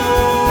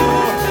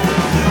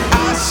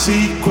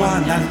 Así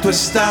cuán alto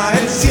está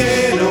el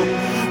cielo,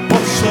 por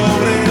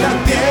sobre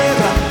la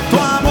tierra, tu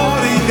amor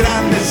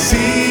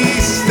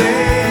engrandeciste.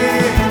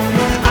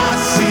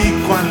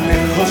 Así cuán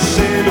lejos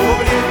el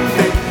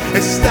oriente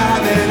está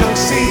del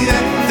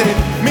occidente,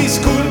 mis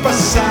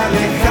culpas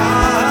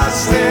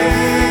alejaste.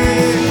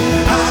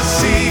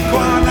 Así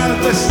cuán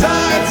alto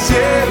está el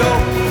cielo,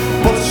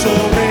 por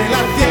sobre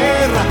la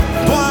tierra,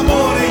 tu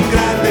amor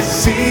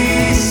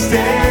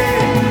engrandeciste.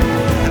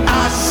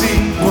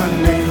 Así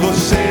cuán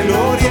lejos el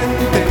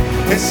oriente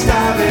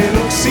está del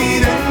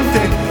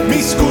occidente,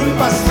 mis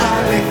culpas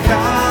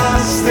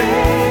alejaste.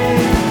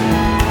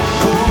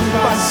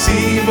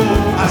 Compasivo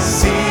has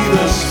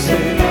sido,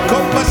 Señor.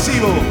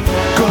 Compasivo,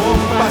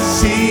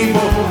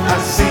 compasivo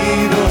has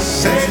sido,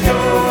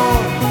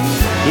 Señor.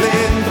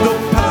 Lento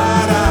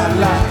para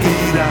la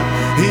ira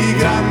y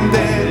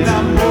grande el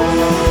amor.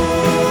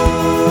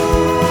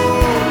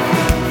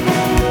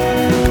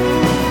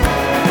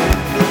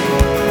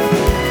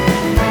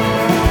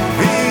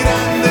 Y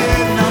grande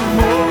el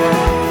amor.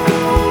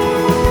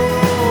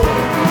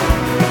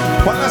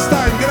 ¿Cuál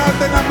está el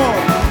grande el amor?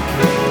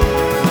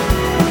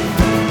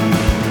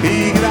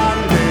 Y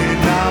grande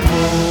el amor.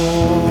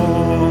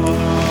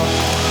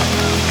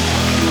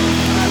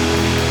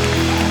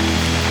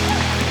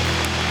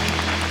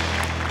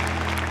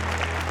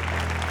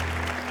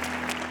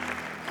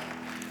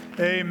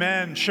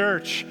 Amen,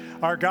 church.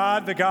 Our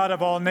God, the God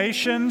of all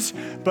nations,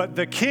 but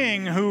the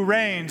King who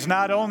reigns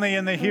not only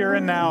in the here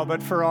and now,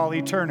 but for all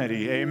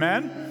eternity.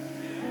 Amen.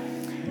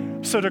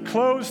 So to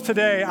close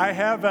today,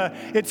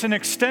 it's an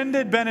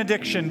extended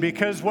benediction,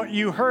 because what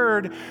you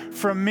heard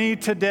from me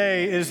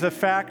today is the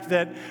fact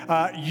that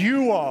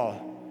you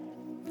all,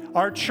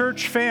 our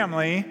church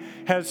family,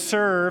 has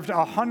served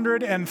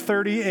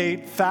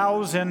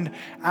 138,000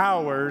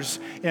 hours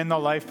in the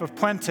life of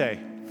Puente,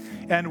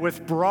 and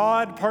with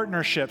broad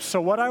partnerships.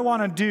 So what I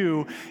want to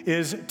do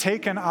is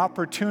take an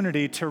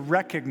opportunity to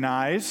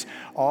recognize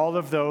all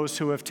of those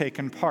who have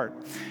taken part.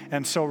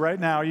 And so right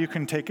now you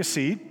can take a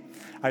seat.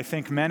 I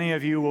think many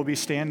of you will be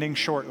standing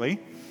shortly.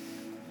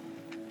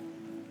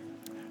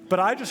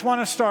 But I just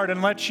want to start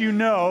and let you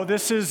know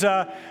this is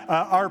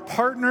our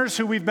partners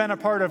who we've been a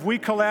part of. We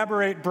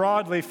collaborate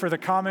broadly for the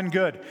common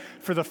good,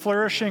 for the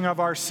flourishing of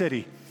our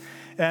city.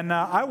 And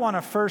I want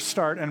to first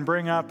start and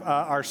bring up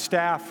our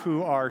staff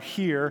who are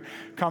here.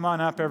 Come on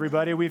up,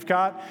 everybody. We've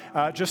got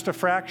just a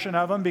fraction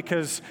of them,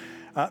 because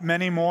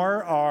many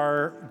more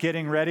are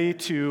getting ready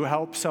to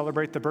help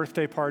celebrate the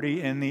birthday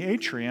party in the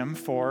atrium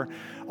for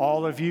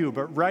all of you.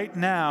 But right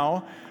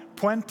now,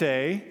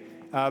 Puente,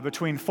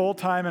 between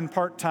full-time and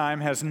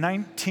part-time, has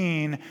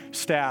 19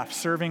 staff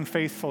serving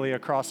faithfully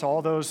across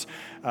all those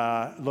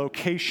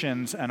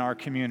locations in our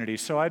community.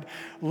 So I'd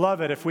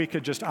love it if we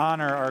could just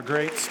honor our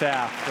great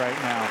staff right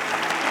now.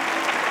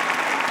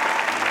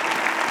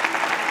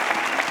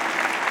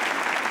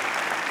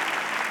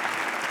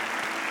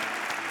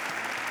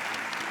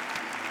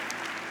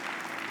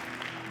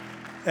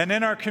 And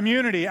in our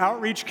community,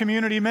 Outreach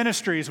Community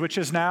Ministries, which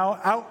is now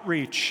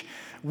Outreach,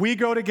 We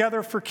Go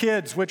Together for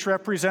Kids, which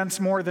represents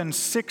more than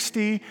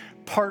 60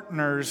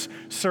 partners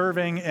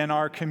serving in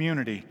our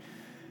community.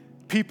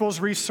 People's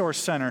Resource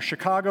Center,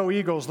 Chicago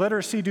Eagles,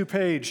 Literacy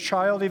DuPage,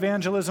 Child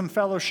Evangelism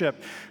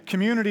Fellowship,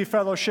 Community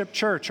Fellowship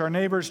Church, our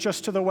neighbors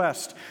just to the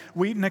west,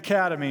 Wheaton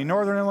Academy,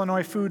 Northern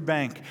Illinois Food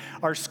Bank,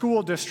 our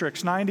school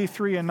districts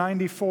 93 and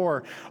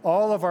 94,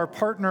 all of our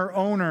partner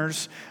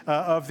owners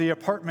of the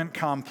apartment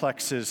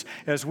complexes,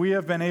 as we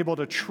have been able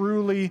to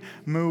truly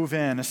move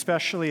in,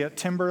 especially at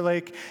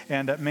Timberlake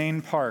and at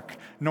Main Park,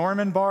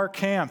 Norman Bar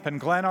Camp and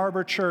Glen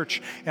Arbor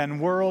Church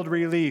and World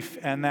Relief,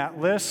 and that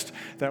list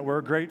that we're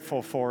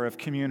grateful for of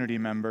community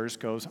members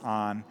goes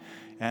on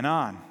and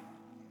on.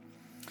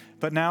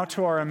 But now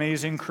to our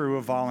amazing crew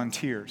of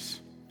volunteers.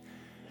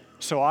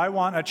 So I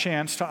want a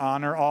chance to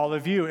honor all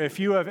of you. If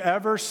you have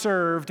ever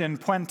served in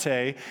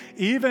Puente,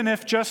 even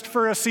if just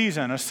for a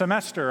season, a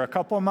semester, a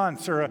couple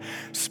months, or a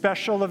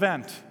special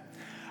event,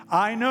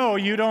 I know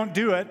you don't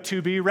do it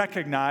to be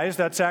recognized.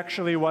 That's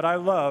actually what I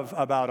love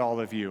about all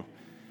of you.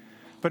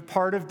 But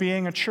part of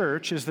being a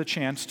church is the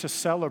chance to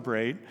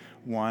celebrate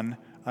one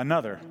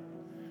another.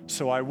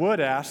 So I would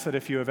ask that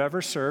if you have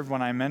ever served,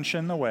 when I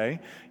mention the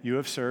way you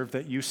have served,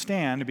 that you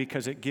stand,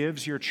 because it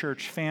gives your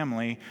church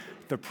family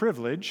the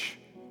privilege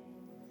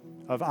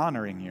of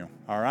honoring you,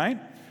 all right?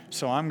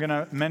 So I'm going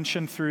to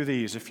mention through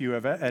these. If you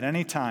have at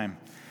any time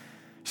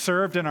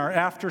served in our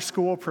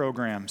after-school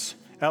programs,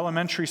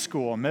 elementary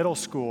school, middle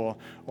school,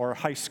 or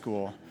high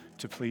school,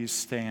 to please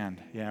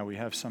stand. Yeah, we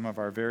have some of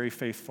our very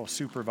faithful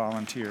super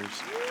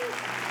volunteers.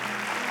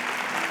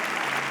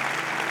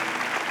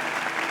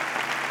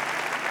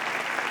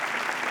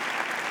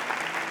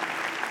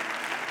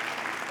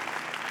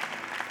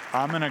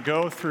 I'm going to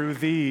go through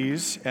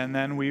these, and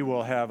then we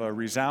will have a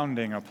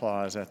resounding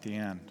applause at the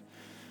end.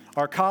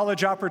 Our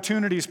College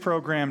Opportunities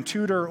Program,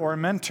 tutor or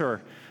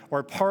mentor,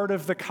 or part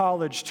of the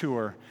college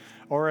tour,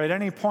 or at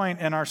any point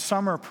in our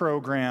summer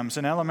programs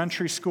in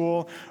elementary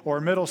school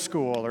or middle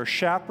school, or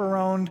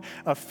chaperoned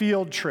a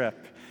field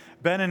trip,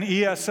 been an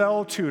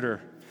ESL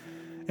tutor,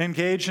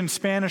 engaged in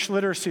Spanish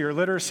literacy or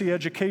literacy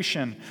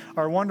education,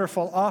 our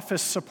wonderful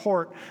office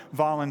support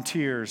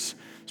volunteers,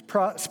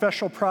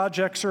 special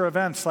projects or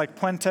events like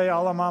Puente a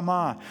la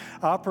Mama,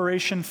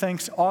 Operation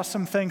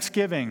Awesome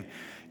Thanksgiving.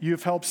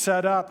 You've helped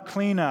set up,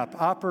 clean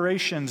up,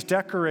 operations,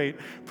 decorate,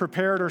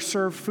 prepared or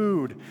served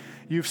food.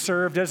 You've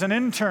served as an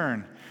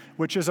intern,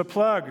 which is a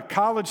plug.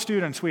 College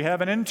students, we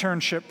have an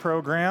internship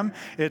program.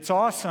 It's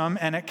awesome,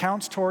 and it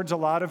counts towards a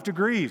lot of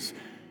degrees.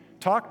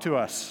 Talk to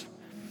us.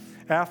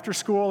 After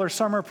school or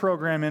summer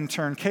program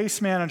intern,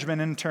 case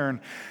management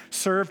intern,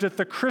 served at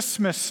the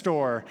Christmas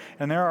store,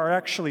 and there are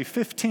actually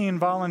 15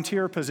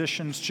 volunteer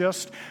positions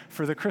just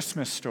for the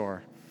Christmas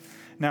store.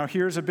 Now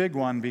here's a big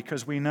one,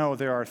 because we know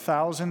there are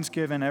thousands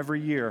given every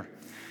year.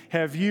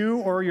 Have you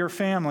or your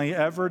family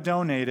ever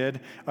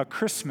donated a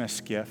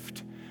Christmas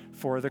gift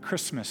for the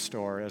Christmas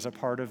store as a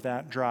part of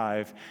that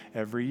drive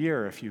every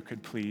year? If you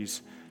could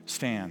please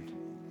stand.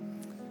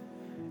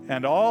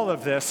 And all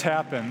of this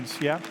happens,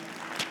 yeah?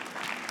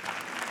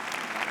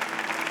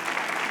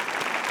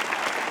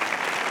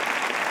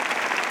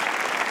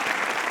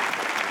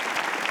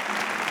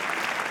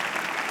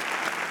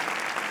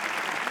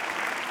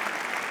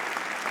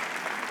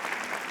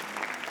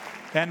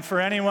 And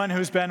for anyone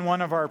who's been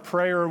one of our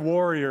prayer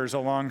warriors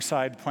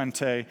alongside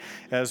Puente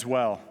as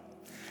well.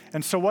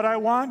 And so what I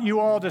want you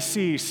all to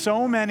see,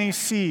 so many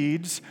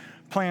seeds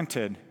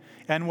planted,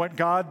 and what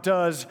God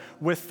does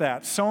with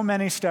that. So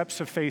many steps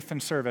of faith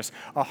and service.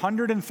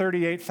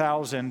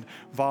 138,000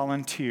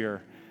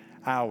 volunteer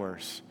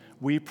hours.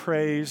 We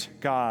praise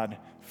God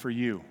for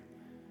you.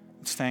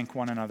 Let's thank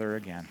one another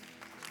again.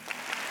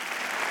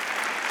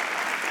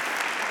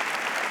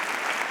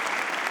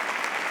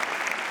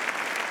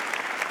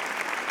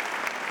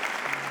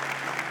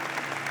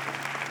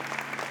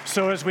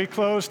 So as we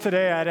close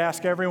today, I'd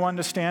ask everyone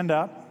to stand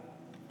up.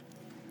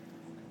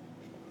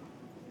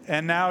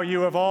 And now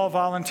you have all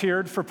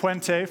volunteered for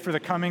Puente for the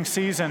coming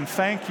season.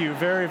 Thank you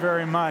very,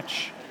 very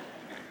much.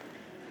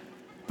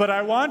 But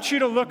I want you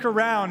to look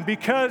around,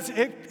 because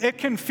it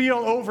can feel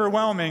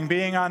overwhelming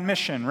being on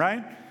mission,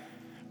 right?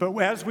 But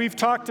as we've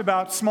talked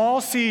about, small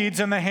seeds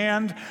in the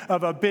hand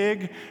of a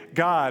big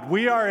God.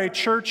 We are a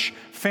church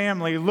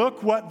family.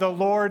 Look what the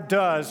Lord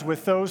does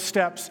with those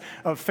steps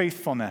of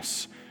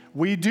faithfulness.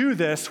 We do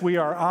this, we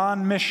are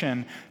on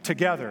mission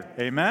together.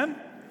 Amen?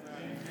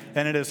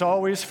 And it is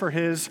always for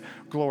His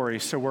glory.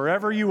 So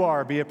wherever you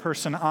are, be a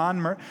person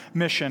on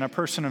mission, a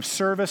person of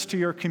service to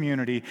your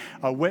community,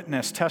 a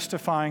witness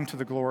testifying to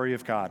the glory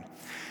of God.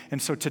 And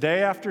so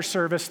today after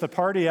service, the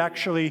party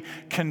actually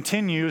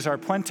continues. Our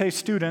Puente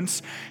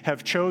students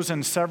have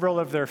chosen several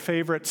of their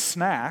favorite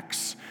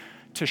snacks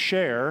to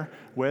share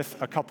with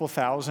a couple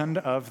thousand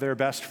of their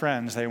best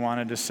friends they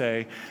wanted to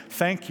say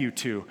thank you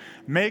to.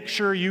 Make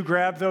sure you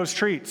grab those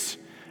treats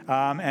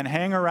and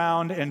hang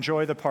around,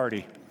 enjoy the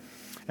party.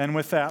 And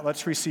with that,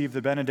 let's receive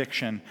the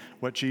benediction,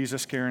 what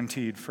Jesus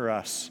guaranteed for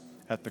us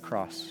at the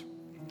cross.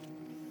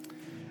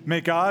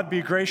 May God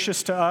be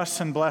gracious to us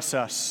and bless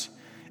us,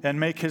 and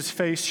make His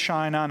face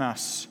shine on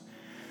us,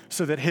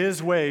 so that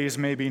His ways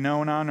may be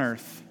known on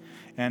earth,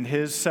 and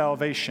His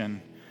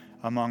salvation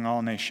among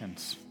all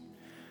nations.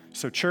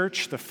 So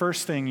church, the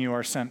first thing you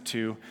are sent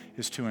to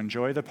is to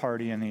enjoy the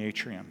party in the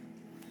atrium.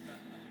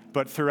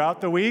 But throughout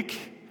the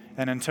week,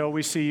 and until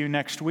we see you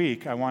next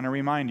week, I want to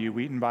remind you,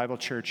 Wheaton Bible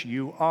Church,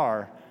 you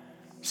are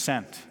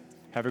sent.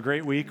 Have a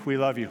great week. We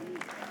love you.